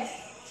stay in.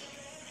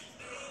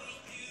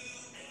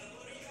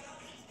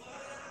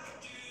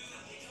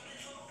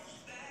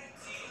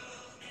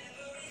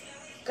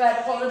 Good,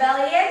 pull the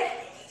belly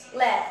in,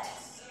 lift.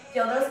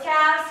 Feel those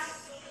calves.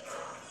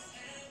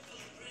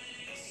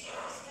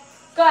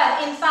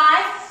 Good, in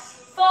 5,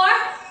 4,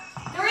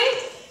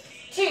 3,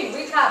 2,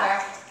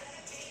 recover.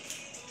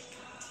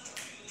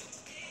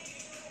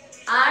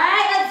 All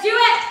right, let's do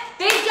it.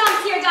 Big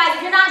jumps here, guys.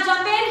 If you're not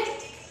jumping,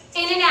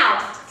 in and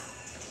out.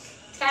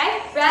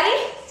 Okay, ready,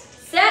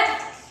 set,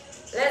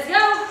 let's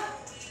go.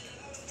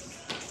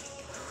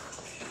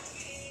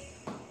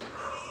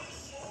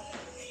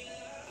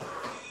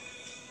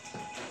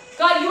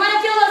 Good, you want to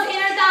feel those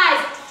inner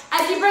thighs.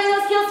 As you bring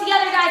those heels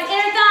together, guys,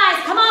 inner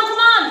thighs, come on, come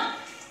on.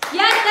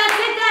 Yes, that's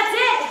it, that's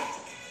it.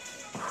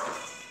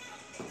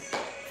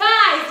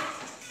 5,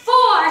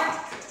 4,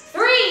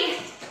 3,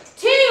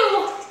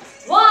 2,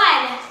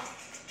 1.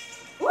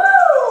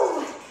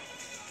 Woo!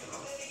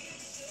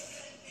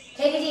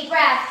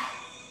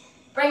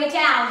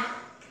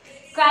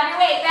 Grab your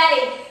weight,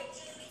 ready,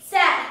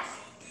 set,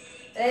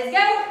 let's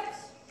go.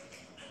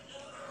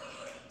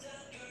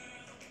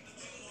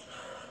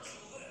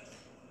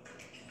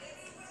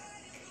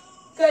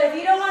 Good, if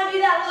you don't want to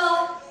do that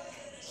little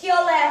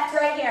heel lift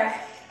right here.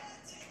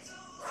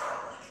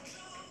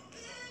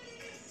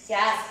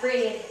 Yes,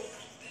 breathe.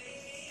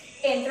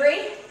 In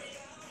 3,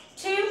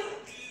 2,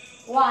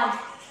 1.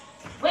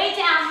 Weight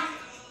down.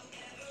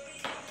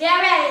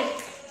 Get ready.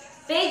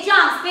 Big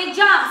jumps, big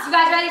jumps. You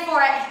guys ready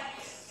for it?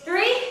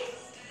 3,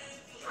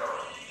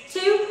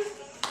 2,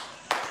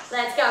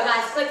 let's go,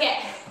 guys. Click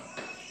it.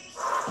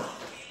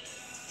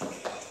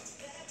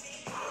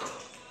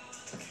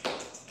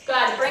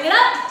 Good, bring it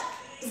up.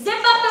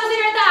 Zip up those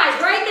inner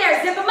thighs, right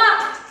there. Zip them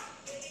up.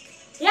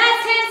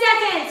 Yes, 10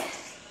 seconds.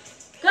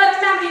 Good,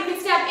 remember you can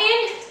step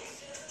in,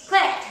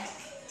 click,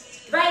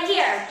 right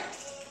here.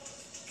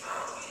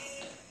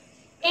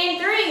 In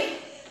 3,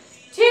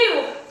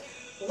 2,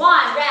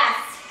 1,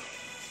 rest.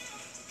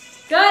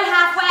 Good,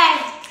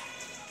 halfway.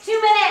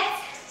 2 minutes.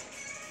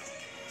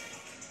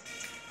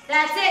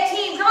 That's it,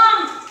 team, come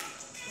on.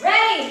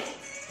 Ready,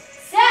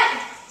 set.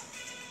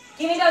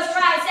 Give me those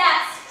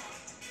triceps.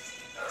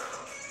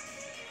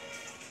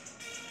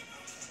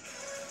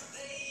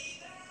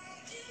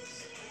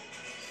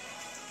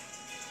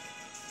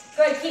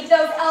 Good, keep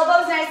those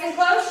elbows nice and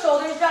close,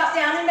 shoulders drop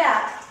down and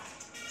back.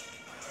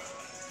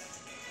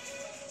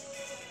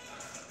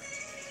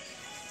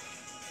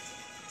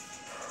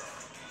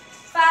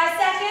 Five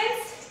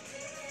seconds.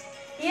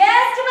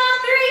 Yes, come on,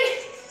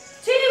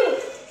 3, 2,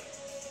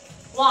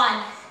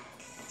 1.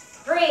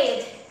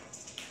 Breathe.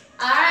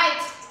 All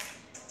right,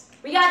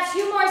 we got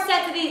 2 more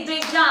sets of these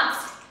big jumps,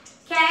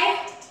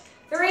 okay?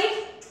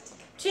 3,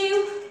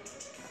 2,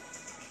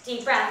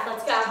 deep breath,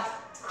 let's go.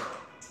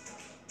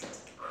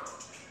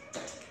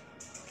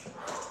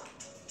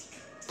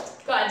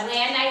 Good,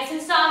 land nice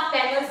and soft,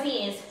 bend those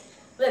knees.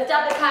 Lift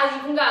up as high as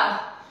you can go.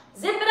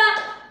 Zip it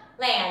up,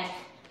 land.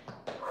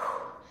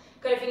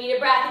 Good, if you need a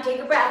breath, you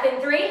take a breath in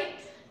 3,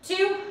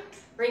 2,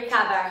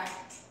 recover.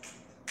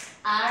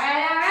 All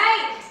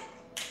right.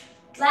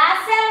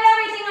 Last set of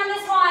everything on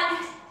this one.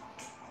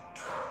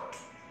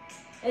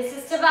 This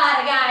is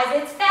Tabata,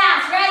 guys. It's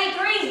fast. Ready,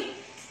 3,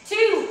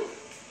 2.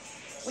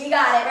 We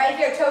got it right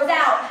here, toes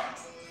out.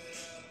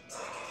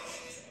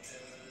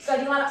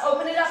 Good, you want to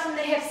open it up from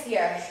the hips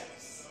here.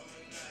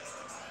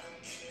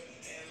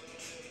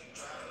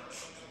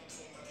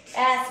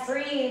 Yes,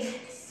 breathe.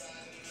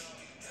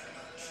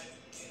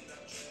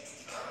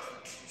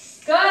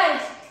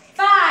 Good.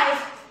 5,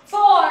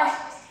 4,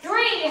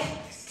 3,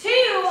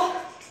 2,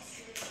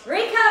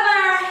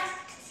 recover.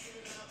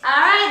 All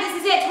right,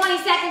 this is it. 20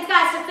 seconds,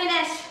 guys, to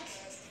finish.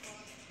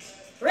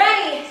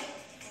 Ready,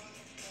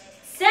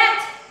 set,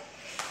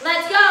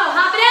 let's go.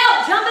 Hop it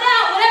out, jump it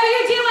out, whatever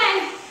you're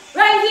doing.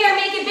 Right here,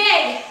 make it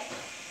big.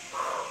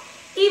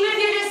 Even if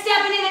you're just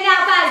stepping in and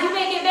out, guys, you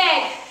make it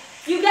big.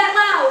 You get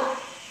low.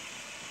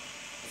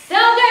 So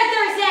good,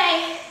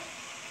 Thursday.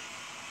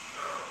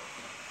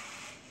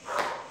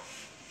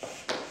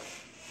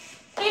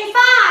 In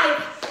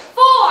 5,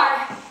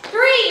 4,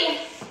 3,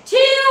 2,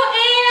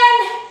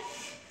 and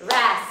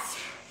rest.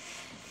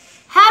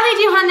 How did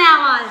we do on that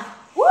one?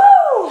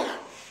 Woo!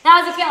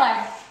 That was a killer.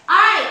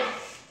 All right,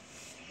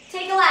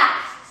 take a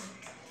lap.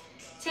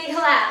 Take a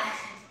lap.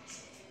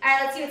 All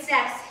right, let's see what's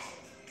next.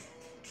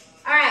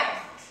 All right,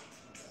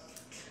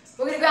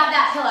 we're gonna grab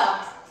that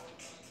pillow.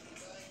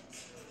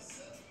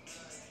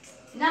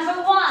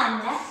 Number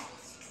 1,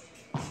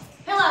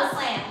 pillow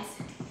slams,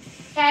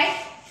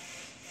 okay?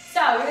 So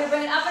you're gonna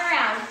bring it up and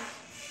around.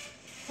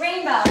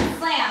 Rainbow,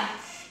 slam,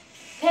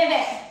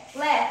 pivot,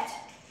 lift,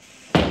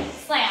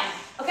 slam.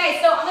 Okay,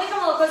 so I'm gonna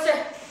come a little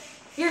closer.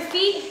 Your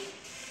feet,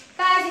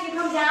 guys, if you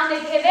come down, they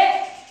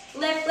pivot,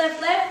 lift,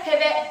 lift, lift,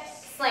 pivot,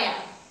 slam,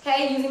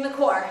 okay? Using the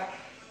core.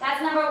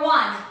 That's number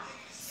 1.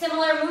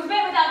 Similar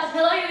movement without the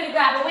pillow, you're gonna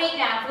grab a weight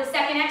now for the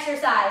second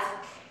exercise.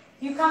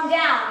 You come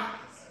down.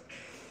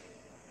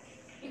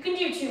 You can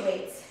do 2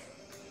 weights.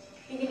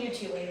 You can do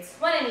 2 weights.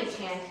 1 in each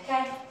hand,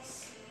 okay?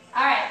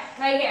 All right,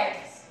 right here.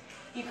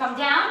 You come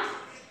down,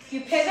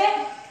 you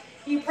pivot,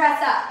 you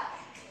press up.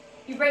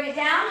 You bring it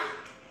down,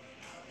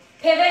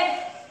 pivot,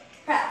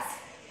 press.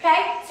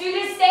 Okay? So you're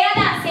gonna stay on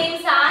that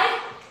same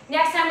side.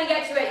 Next time we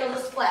get to it, you'll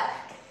just flip.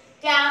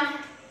 Down,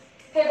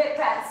 pivot,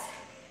 press.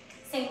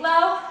 Sink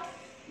low,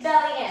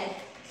 belly in.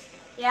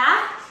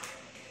 Yeah?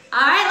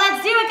 All right,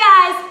 let's do it,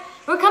 guys.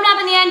 We're coming up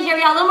in the end here.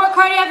 We got a little more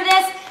cardio after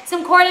this.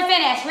 Some core to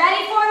finish.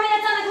 Ready? 4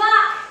 minutes on the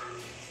clock.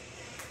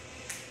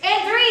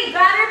 In 3,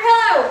 grab your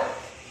pillow.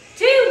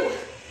 2,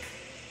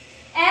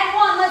 and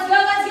 1. Let's go,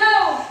 let's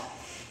go.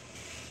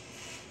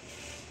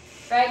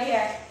 Right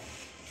here.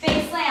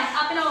 Big slam,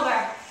 up and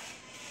over.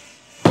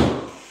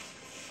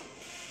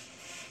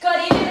 Good,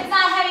 even if it's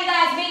not heavy,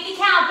 guys, make it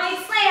count. Big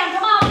slam,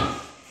 come on.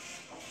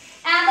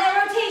 Add that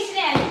rotation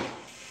in.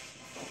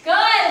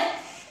 Good.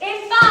 In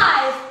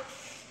 5,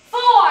 4,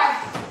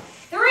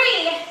 3,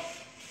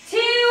 2,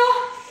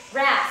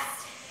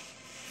 rest.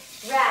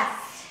 Rest.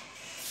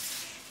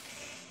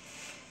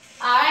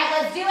 All right,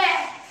 let's do it.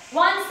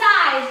 One side.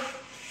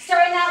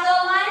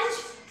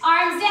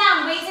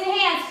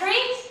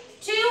 3,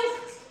 2,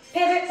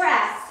 pivot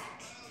press.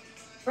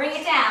 Bring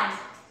it down.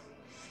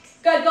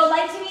 Good, go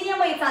light to medium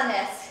weights on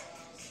this.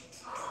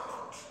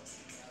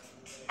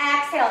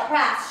 Exhale,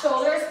 press.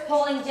 Shoulders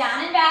pulling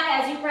down and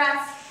back as you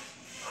press.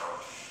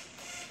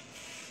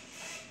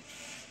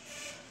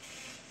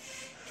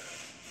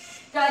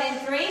 Good, in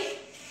 3,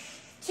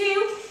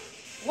 2,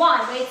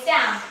 1. Weights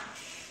down.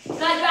 Good,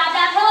 grab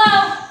that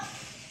pillow.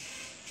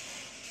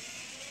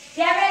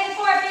 Get ready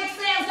for big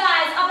slams,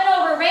 guys. Up and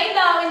over.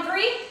 Rainbow in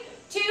 3,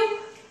 2,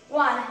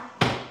 1.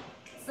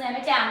 Slam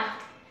it down.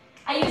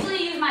 I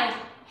usually use my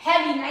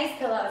heavy, nice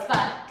pillows, but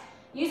I'm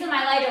using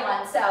my lighter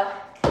one, so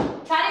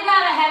try to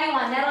grab a heavy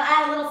one. That'll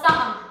add a little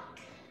something.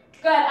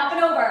 Good, up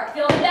and over.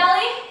 Feel the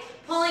belly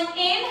pulling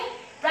in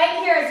right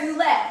here as you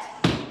lift.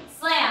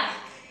 Slam.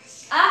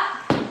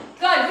 Up.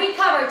 Good,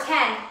 recover,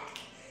 10.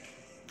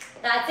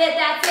 That's it,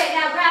 that's it.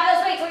 Now grab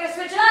those weights. We're gonna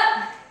switch it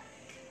up.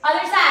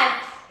 Other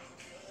side.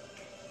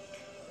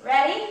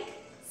 Ready,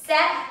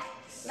 set,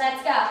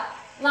 let's go.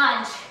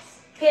 Lunge,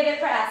 pivot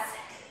press.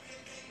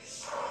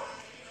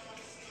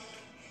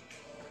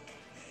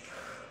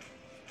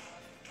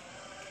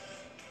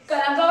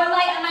 Good, I'm going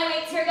light on my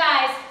weights here,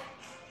 guys.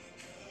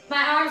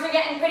 My arms are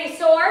getting pretty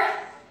sore.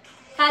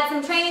 Had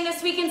some training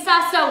this week and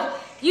stuff, so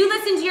you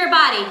listen to your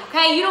body,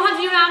 okay? You don't have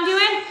to do what I'm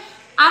doing.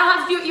 I don't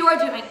have to do what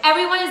you're doing.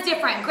 Everyone is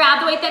different.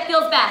 Grab the weight that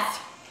feels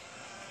best.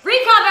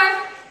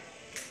 Recover.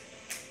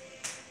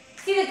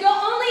 See, the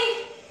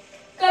only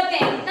good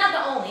thing, not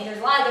the only, there's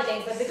a lot of good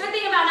things, but the good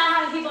thing about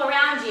not having people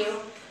around you,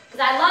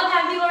 because I love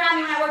having people around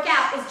me when I work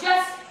out, is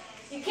just,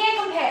 you can't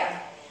compare.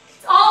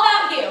 It's all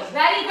about you.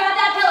 Ready? Grab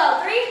that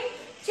pillow. 3,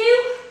 2,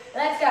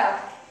 let's go.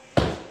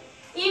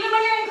 Even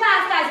when you're in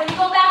class, guys, when you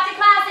go back to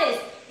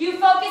classes, you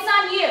focus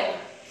on you.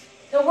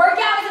 The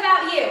workout is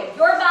about you,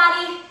 your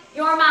body,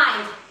 your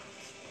mind.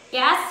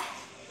 Yes?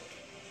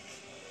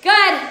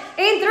 Good.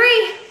 In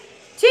 3,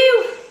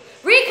 2,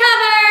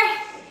 recover.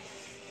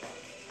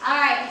 All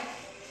right.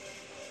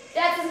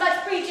 That's as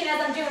much preaching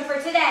as I'm doing for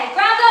today.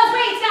 Grab those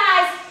weights,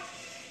 guys.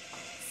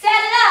 Set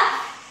it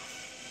up.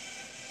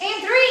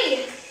 In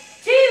 3,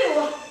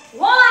 2,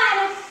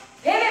 1.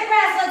 Pivot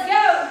press, let's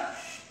go.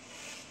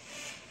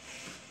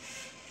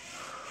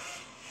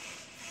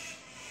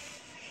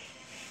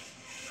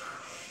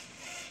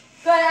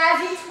 Good, as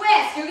you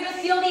twist, you're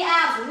gonna feel the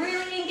abs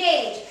really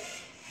engage.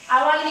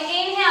 I want you to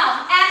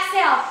inhale,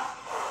 exhale,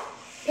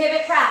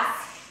 pivot press.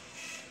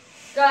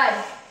 Good.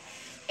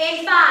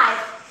 In 5,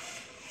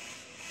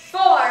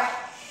 4,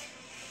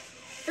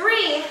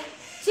 3,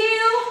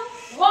 2,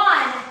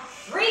 1.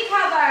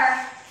 Recover.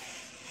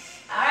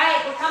 All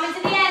right, we're coming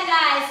to the end,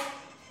 guys.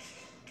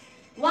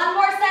 One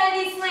more set of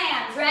these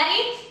slams.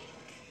 Ready?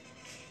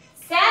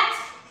 Set.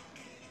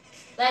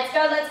 Let's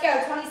go, let's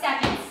go. 20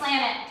 seconds.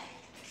 Slam it.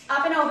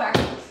 Up and over.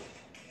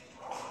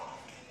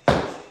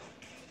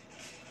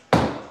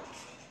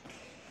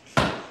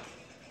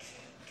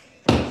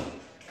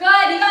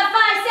 Good, you got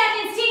 5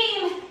 seconds,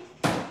 team.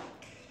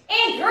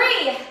 In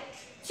 3,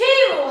 2,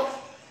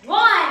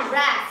 1,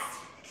 rest.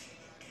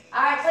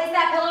 All right, place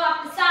that pillow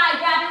off the side.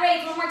 Grab your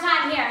weights one more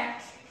time here.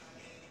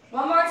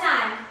 One more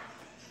time.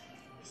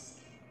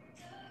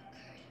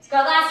 Go,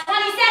 last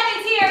 20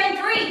 seconds here. In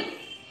 3,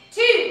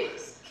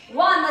 2,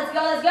 1, let's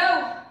go, let's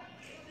go.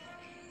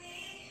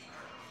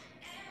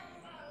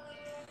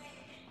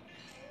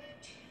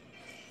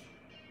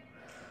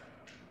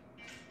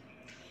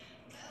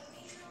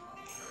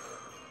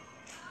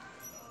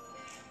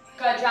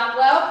 Good, drop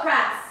low,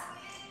 press.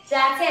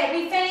 That's it,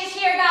 we finish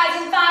here,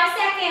 guys, in 5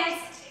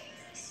 seconds.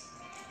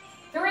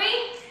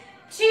 3,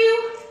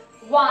 2,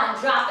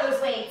 1, drop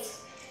those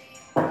weights.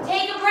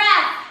 Take a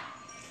breath.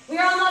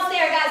 We're almost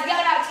there, guys, we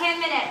got about 10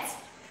 minutes.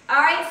 All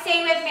right,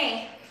 stay with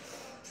me.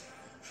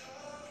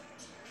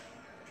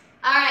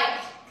 All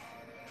right,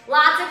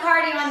 lots of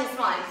cardio on this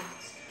one,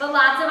 but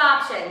lots of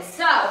options.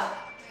 So,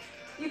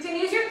 you can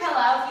use your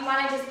pillow if you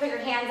want to just put your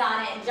hands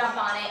on it and jump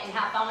on it and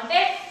have fun with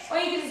it, or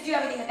you can just do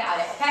everything without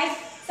it, okay?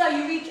 So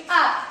you reach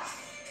up,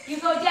 you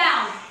go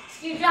down,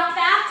 you jump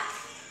back,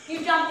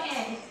 you jump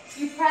in,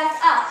 you press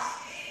up,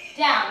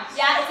 down.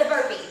 Yeah, it's a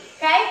burpee,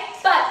 okay?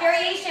 But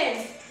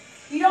variations,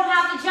 you don't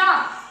have to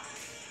jump.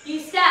 You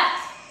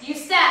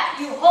step,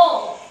 you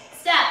hold,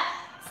 step,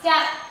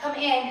 step, come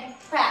in,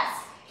 press.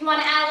 If you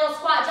want to add a little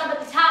squat jump at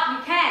the top,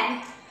 you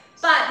can.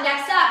 But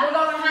next up, we're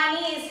going high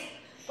knees.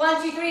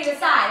 1, 2, 3 to the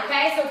side,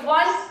 okay? So it's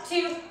 1,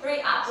 2,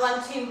 3, up.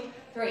 1, 2,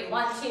 3.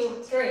 1,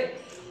 2, 3.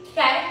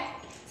 Okay?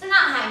 So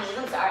not high knees,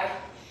 I'm sorry.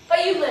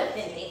 But you lived,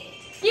 didn't you?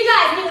 You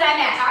guys knew what I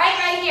meant, all right?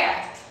 Right here.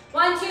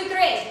 1, 2,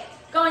 3.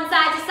 Going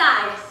side to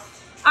side.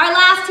 Our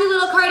last 2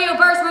 little cardio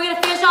bursts, we're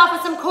gonna finish off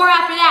with some core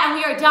after that and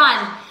we are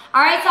done.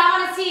 All right, so I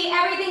wanna see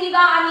everything you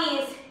got on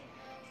these.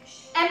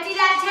 Empty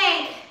that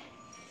tank.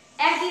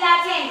 Empty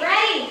that tank.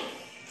 Ready?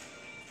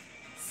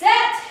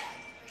 Set.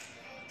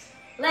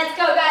 Let's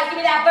go, guys. Give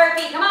me that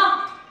burpee. Come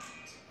on.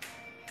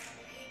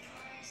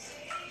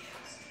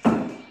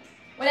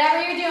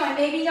 Whatever you're doing,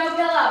 maybe no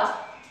pillow.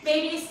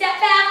 Maybe you step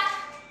back,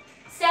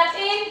 step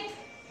in,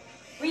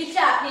 reach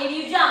up. Maybe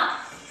you jump.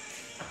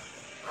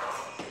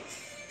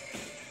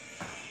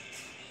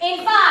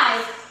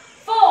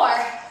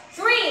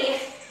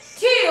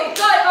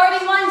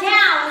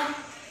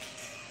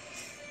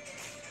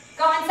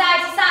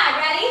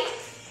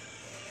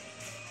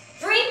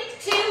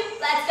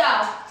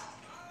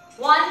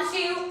 1,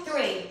 2,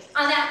 3.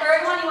 On that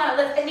third one, you want to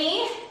lift the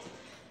knee,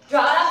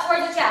 draw it up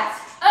towards the chest.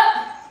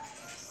 Up.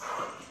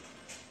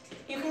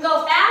 You can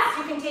go fast,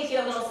 you can take it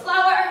a little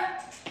slower.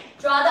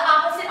 Draw the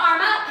opposite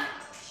arm up.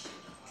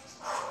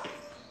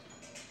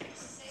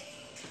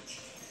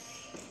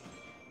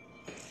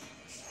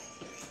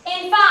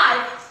 In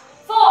 5,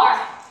 4,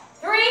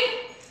 3,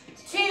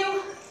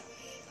 2,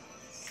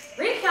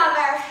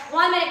 recover.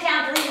 1 minute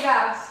down, 3 to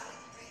go.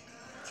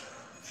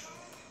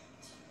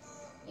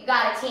 You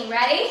got it, team.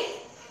 Ready?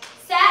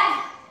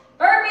 Set.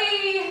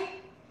 Burpee.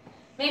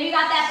 Maybe you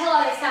got that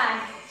pillow this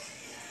time.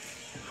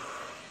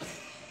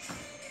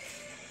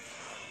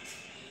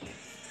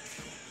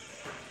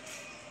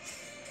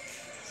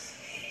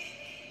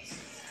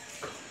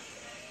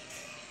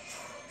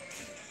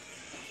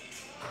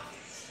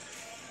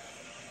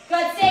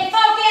 Good, stay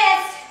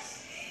focused.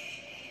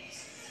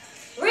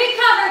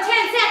 Recover,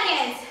 10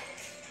 seconds.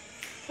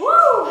 Woo!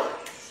 All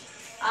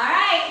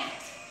right.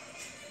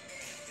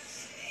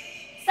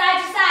 Side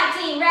to side,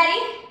 team, ready?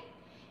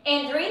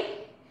 In 3,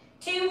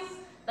 2,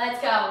 let's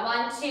go.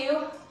 1,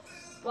 2,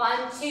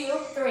 1, 2,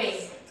 3.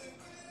 It's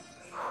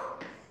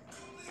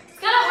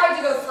kind of hard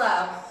to go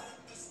slow.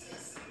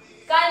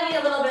 Gotta need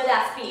a little bit of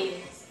that speed.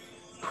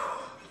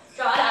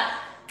 Draw it up.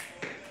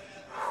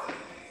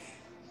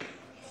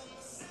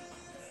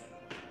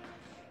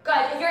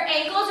 Good. If your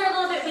ankles are a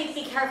little bit weak,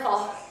 be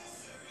careful.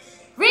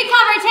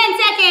 Recover, 10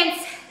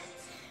 seconds.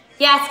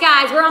 Yes,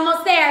 guys, we're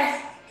almost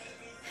there.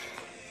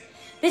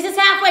 This is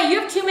halfway. You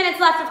have 2 minutes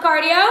left of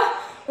cardio.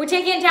 We're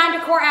taking it down to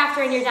core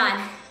after and you're done.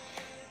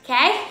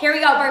 Okay, here we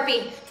go,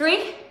 burpee.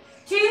 3,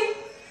 2,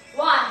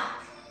 1.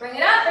 Bring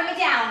it up, bring it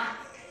down.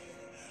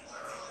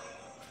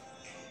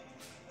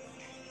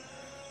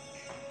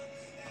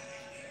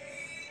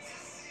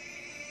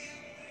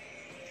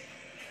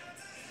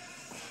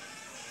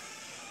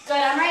 Good,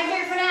 I'm right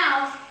here for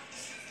now.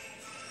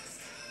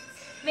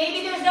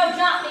 Maybe there's no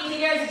jump, maybe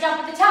there's a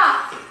jump at the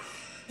top.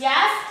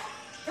 Yes?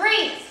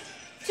 3,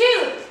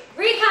 2,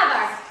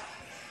 recover.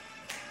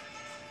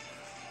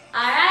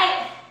 All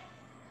right.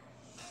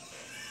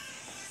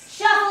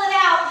 Shuffle it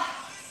out.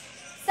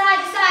 Side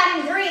to side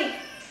in 3,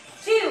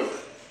 2,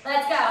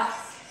 let's go.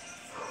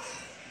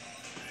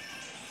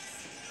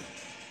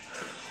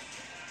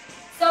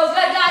 So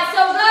good, guys,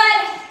 so good.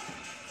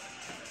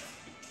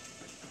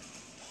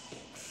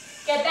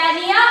 Get that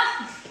knee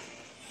up.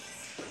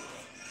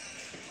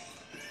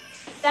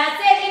 That's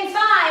it in 5,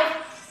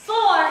 4,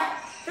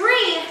 3,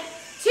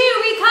 2,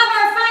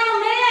 recover, final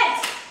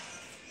minute.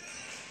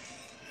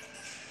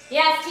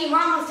 Yes, team,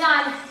 we're almost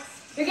done.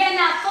 You're getting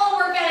that full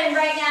workout in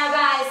right now,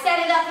 guys. Set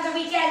it up for the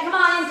weekend. Come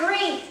on, in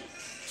 3,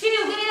 2,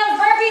 give me those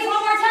burpees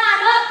one more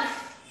time. Up,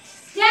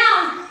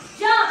 down,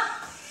 jump,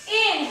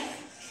 in,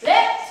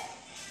 lift.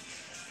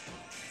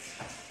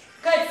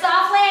 Good,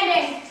 soft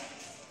landing.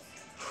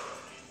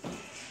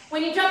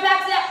 When you jump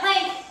back to that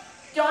plank,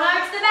 don't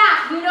arch the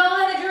back. You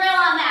know the drill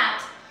on that.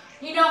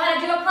 You know how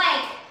to do a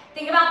plank.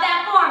 Think about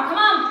that form. Come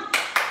on.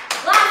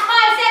 Last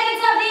 5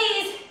 seconds of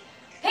these.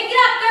 Pick it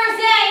up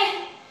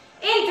Thursday.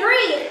 In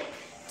 3,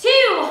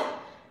 2,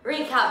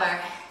 recover.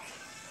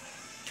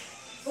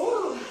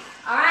 Ooh.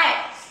 All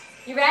right.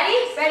 You ready?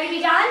 Ready to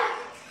be done?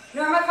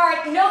 No more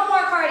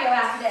cardio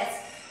after this.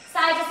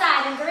 Side to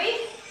side in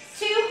 3,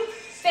 2,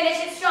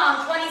 finish it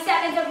strong. 20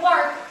 seconds of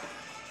work.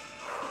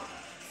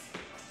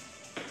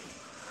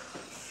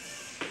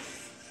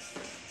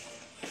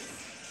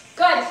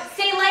 Good.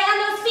 Stay light on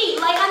those feet.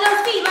 Light on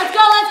those feet. Let's go.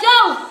 Let's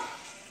go.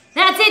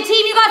 That's it,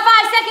 team. You got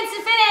 5 seconds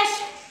to finish.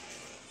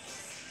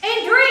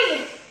 In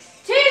 3,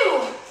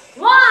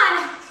 2,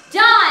 1.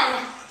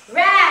 Done.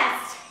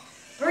 Rest.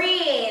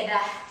 Breathe.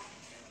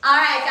 All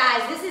right,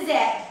 guys. This is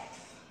it.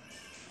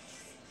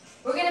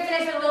 We're going to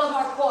finish with a little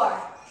more core.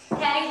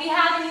 Okay? We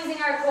have been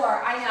using our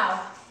core. I know.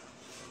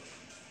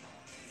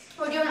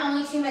 We're doing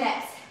only 2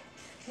 minutes,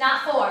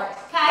 not 4.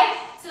 Okay?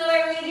 So the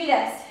way we're going to do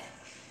this.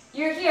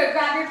 You're here.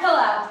 Grab your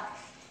pillow.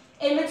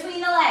 In between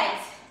the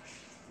legs,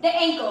 the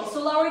ankles,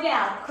 so lower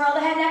down. Curl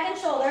the head, neck, and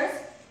shoulders.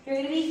 You're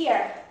going to be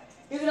here.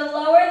 You're going to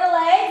lower the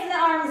legs and the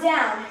arms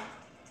down.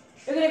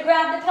 You're going to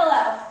grab the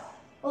pillow,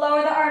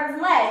 lower the arms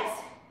and legs.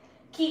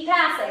 Keep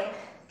passing.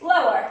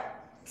 Lower.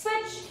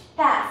 Switch.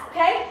 Pass.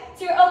 Okay?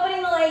 So you're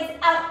opening the legs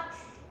out,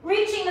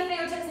 reaching the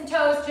fingertips and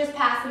toes, just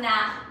passing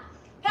that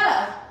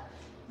pillow.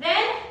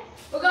 Then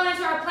we're going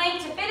into our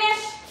plank to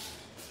finish.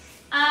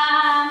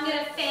 I'm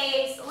going to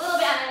face a little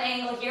bit on an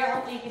angle here.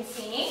 Hopefully you can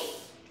see me.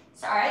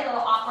 Sorry, a little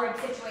awkward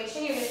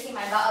situation. You're going to see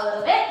my butt a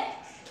little bit.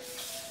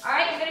 All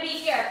right, you're going to be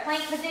here,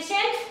 plank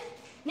position.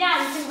 Now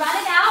you can run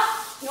it out.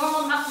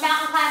 Normal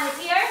mountain climbers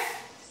here.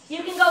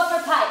 You can go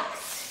for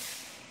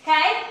pikes,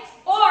 okay?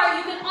 Or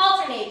you can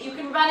alternate. You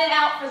can run it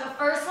out for the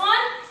first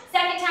one.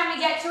 Second time we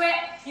get to it,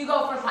 you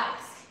go for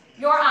pikes.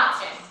 Your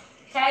option,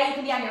 okay? You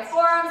can be on your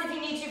forearms if you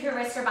need to, if your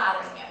wrists are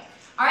bothering you.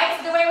 All right,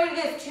 so the way we're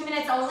going to do this, 2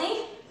 minutes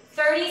only.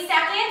 30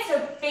 seconds,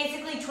 so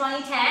basically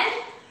 20-10.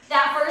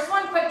 That first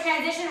one, quick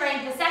transition right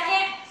into the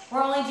second.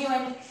 We're only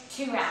doing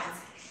 2 rounds.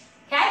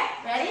 Okay,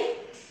 ready?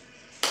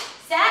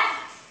 Set.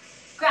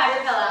 Grab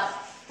your pillow.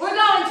 We're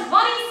going to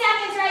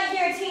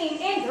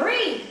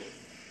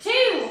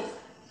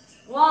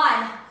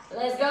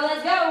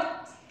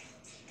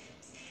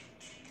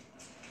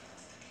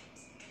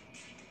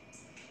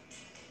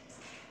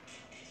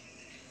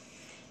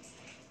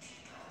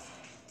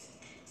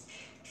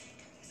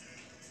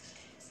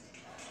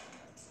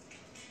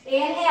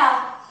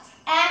Inhale,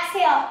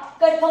 exhale.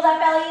 Good, pull that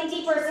belly in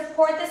deeper,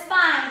 support the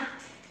spine.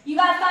 You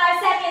got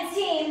 5 seconds,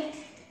 team.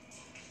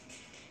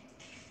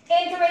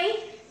 In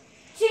 3,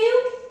 2,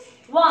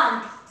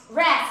 1.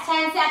 Rest,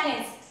 10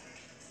 seconds.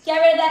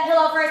 Get rid of that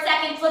pillow for a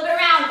second, flip it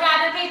around,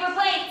 grab your paper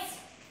plates.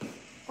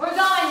 We're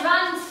going,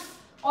 runs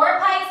or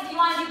pikes. If you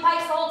want to do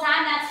pikes the whole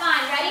time, that's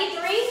fine.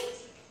 Ready? 3,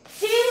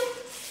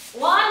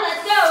 2, 1,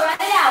 let's go, run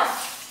it out.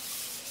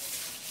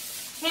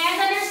 Hands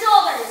on your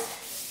shoulders.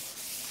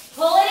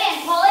 Pull it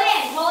in, pull it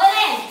in, pull it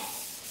in.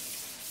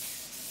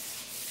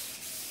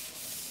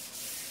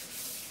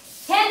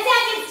 10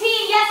 seconds,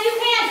 team. Yes, you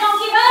can. Don't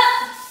give up.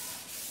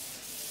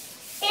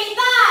 In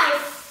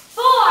 5,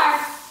 4,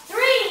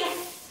 3,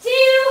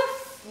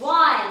 2,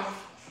 1.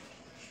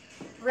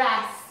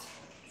 Rest.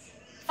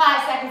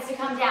 5 seconds to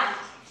come down.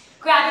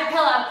 Grab your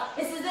pillow.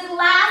 This is the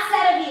last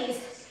set of these.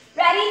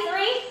 Ready?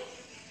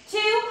 3, 2,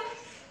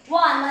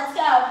 1. Let's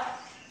go.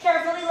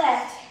 Carefully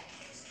lift.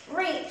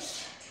 Reach.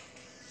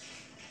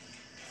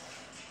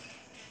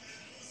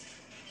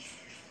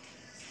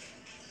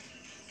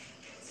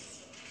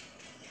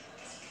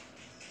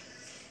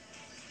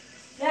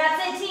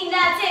 That's it, team,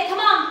 that's it. Come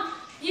on.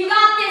 You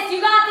got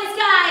this,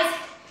 guys.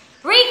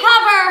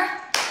 Recover.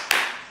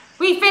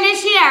 We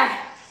finish here.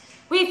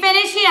 We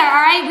finish here,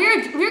 all right?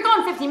 We're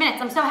going 50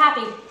 minutes. I'm so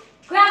happy.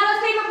 Grab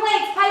those paper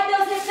plates, pipe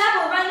those hips up.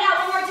 We'll run it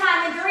out one more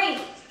time in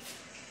 3,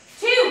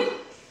 2,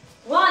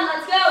 1.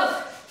 Let's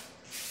go.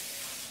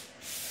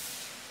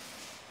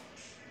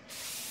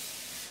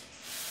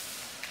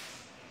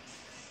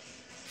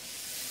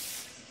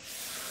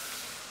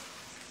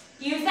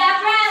 Use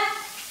that breath.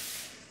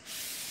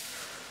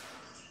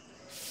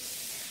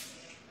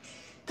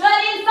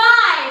 Good, in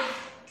 5,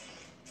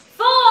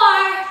 4,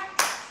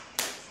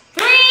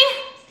 3,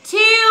 2,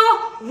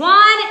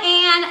 1,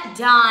 and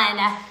done.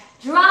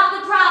 Drop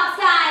the props,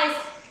 guys.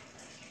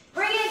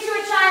 Bring it into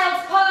a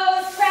child's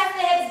pose. Press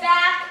the hips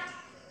back.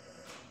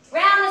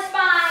 Round the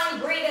spine.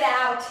 Breathe it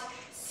out.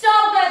 So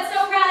good.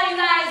 So proud of you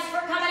guys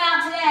for coming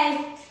out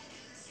today.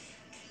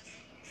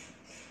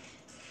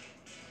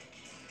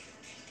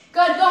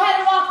 Good. Go ahead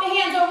and walk the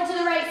hands over to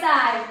the right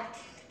side.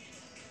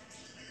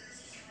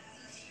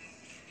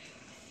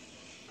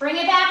 Bring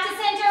it back to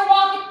center.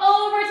 Walk it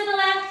over to the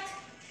left.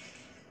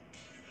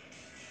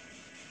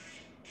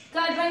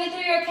 Good. Bring it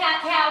through your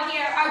cat-cow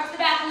here. Arch the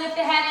back, lift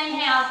the head.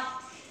 Inhale.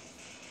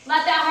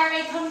 Let that heart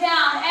rate come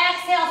down.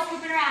 Exhale,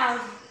 scoop it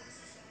around.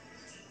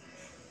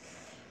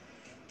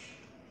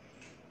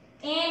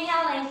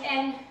 Inhale,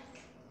 lengthen.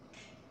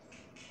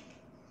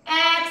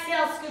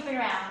 Exhale, scoop it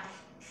around.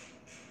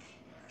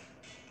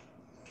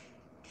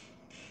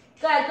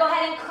 Good. Go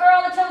ahead and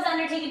curl the toes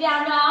under, take a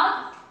down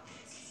dog.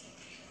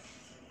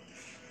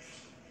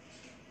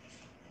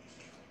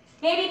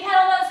 Maybe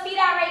pedal those feet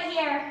out right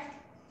here.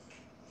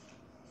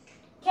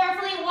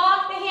 Carefully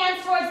walk the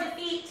hands towards the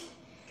feet.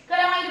 Good,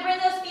 I want you to bring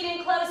those feet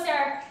in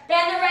closer.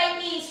 Bend the right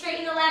knee,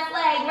 straighten the left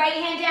leg. Right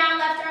hand down,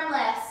 left arm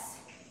lifts.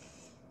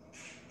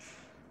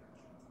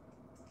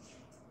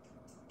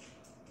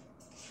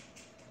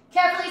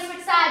 Carefully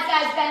switch sides,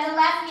 guys. Bend the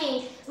left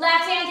knee.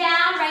 Left hand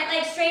down, right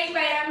leg straight,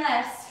 right arm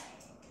lifts.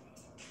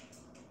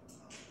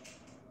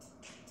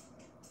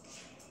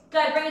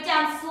 Good, bring it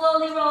down,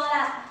 slowly roll it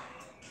up.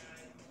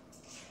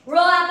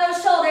 Roll out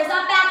those shoulders,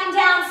 up, back, and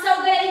down.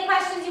 So good. Any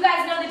questions? You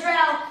guys know the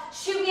drill.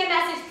 Shoot me a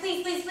message.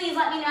 Please, please, please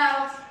let me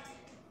know.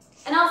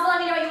 And also let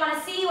me know what you want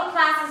to see, what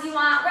classes you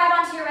want. Grab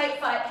onto your right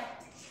foot.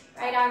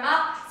 Right arm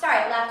up.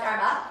 Sorry, left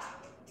arm up.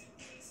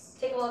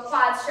 Take a little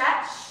quad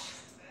stretch.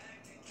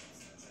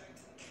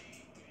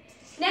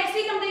 Next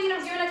week, I'm thinking of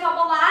doing a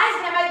couple lives,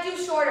 and I might do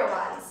shorter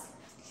ones.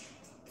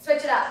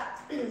 Switch it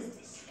up.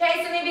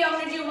 Okay, so maybe I'm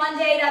going to do one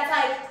day that's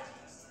like,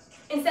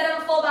 instead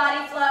of a full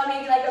body flow,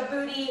 maybe like a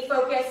booty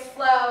focused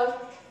flow,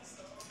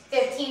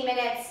 15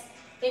 minutes,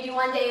 maybe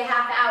one day a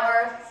half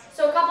hour.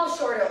 So a couple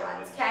shorter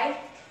ones, okay?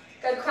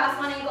 Good, cross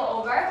one ankle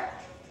over.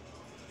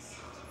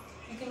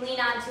 You can lean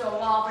onto a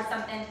wall for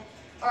something,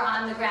 or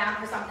on the ground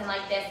for something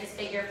like this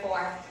figure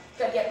 4.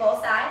 Good, get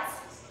both sides.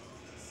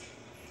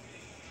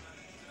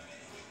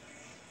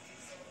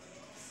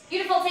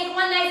 Beautiful, take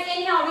one nice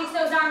inhale, reach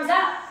those arms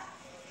up.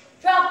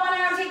 Drop one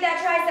arm, take that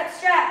tricep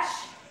stretch.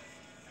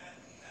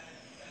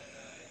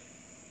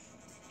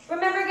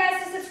 Remember,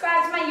 guys, to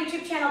subscribe to my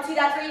YouTube channel too.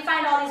 That's where you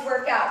find all these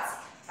workouts.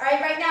 All right,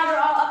 right now they're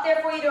all up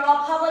there for you. They're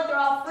all public, they're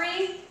all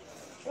free.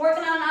 We're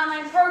working on an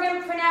online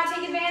program. For now,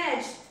 take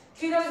advantage.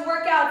 Do those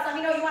workouts. Let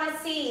me know what you want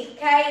to see,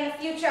 okay, in the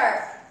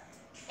future.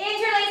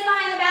 Interlace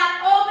behind the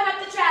back, open up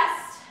the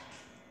chest.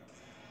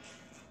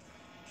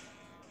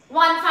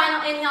 One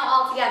final inhale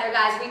all together,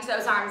 guys. Reach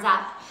those arms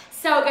up.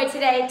 So good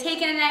today.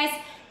 Taking a nice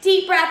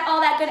deep breath,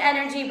 all that good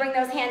energy. Bring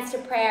those hands to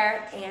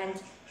prayer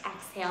and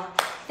exhale.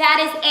 That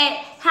is it.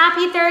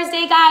 Happy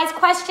Thursday, guys.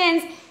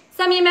 Questions?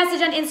 Send me a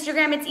message on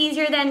Instagram. It's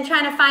easier than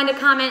trying to find a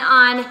comment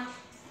on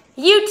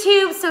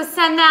YouTube, so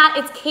send that.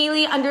 It's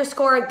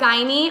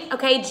Kaylee_Guinee,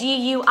 okay,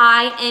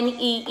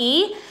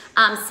 Guinee.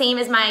 Same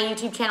as my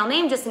YouTube channel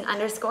name, just an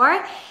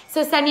underscore.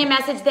 So send me a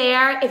message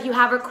there. If you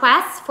have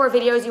requests for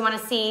videos you want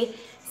to see,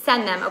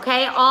 send them,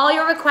 okay? All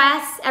your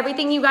requests,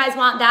 everything you guys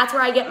want, that's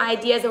where I get my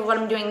ideas of what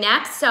I'm doing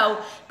next,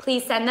 so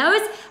please send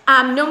those.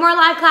 No more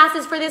live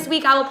classes for this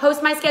week. I will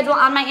post my schedule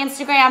on my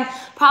Instagram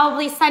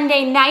probably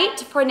Sunday night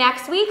for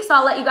next week, so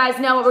I'll let you guys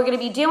know what we're gonna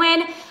be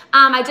doing.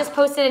 I just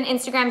posted an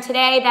Instagram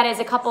today that is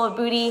a couple of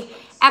booty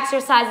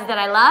exercises that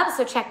I love,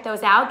 so check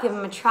those out, give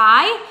them a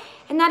try,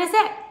 and that is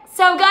it.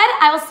 So good,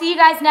 I will see you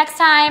guys next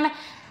time.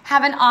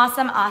 Have an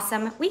awesome,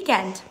 awesome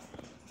weekend.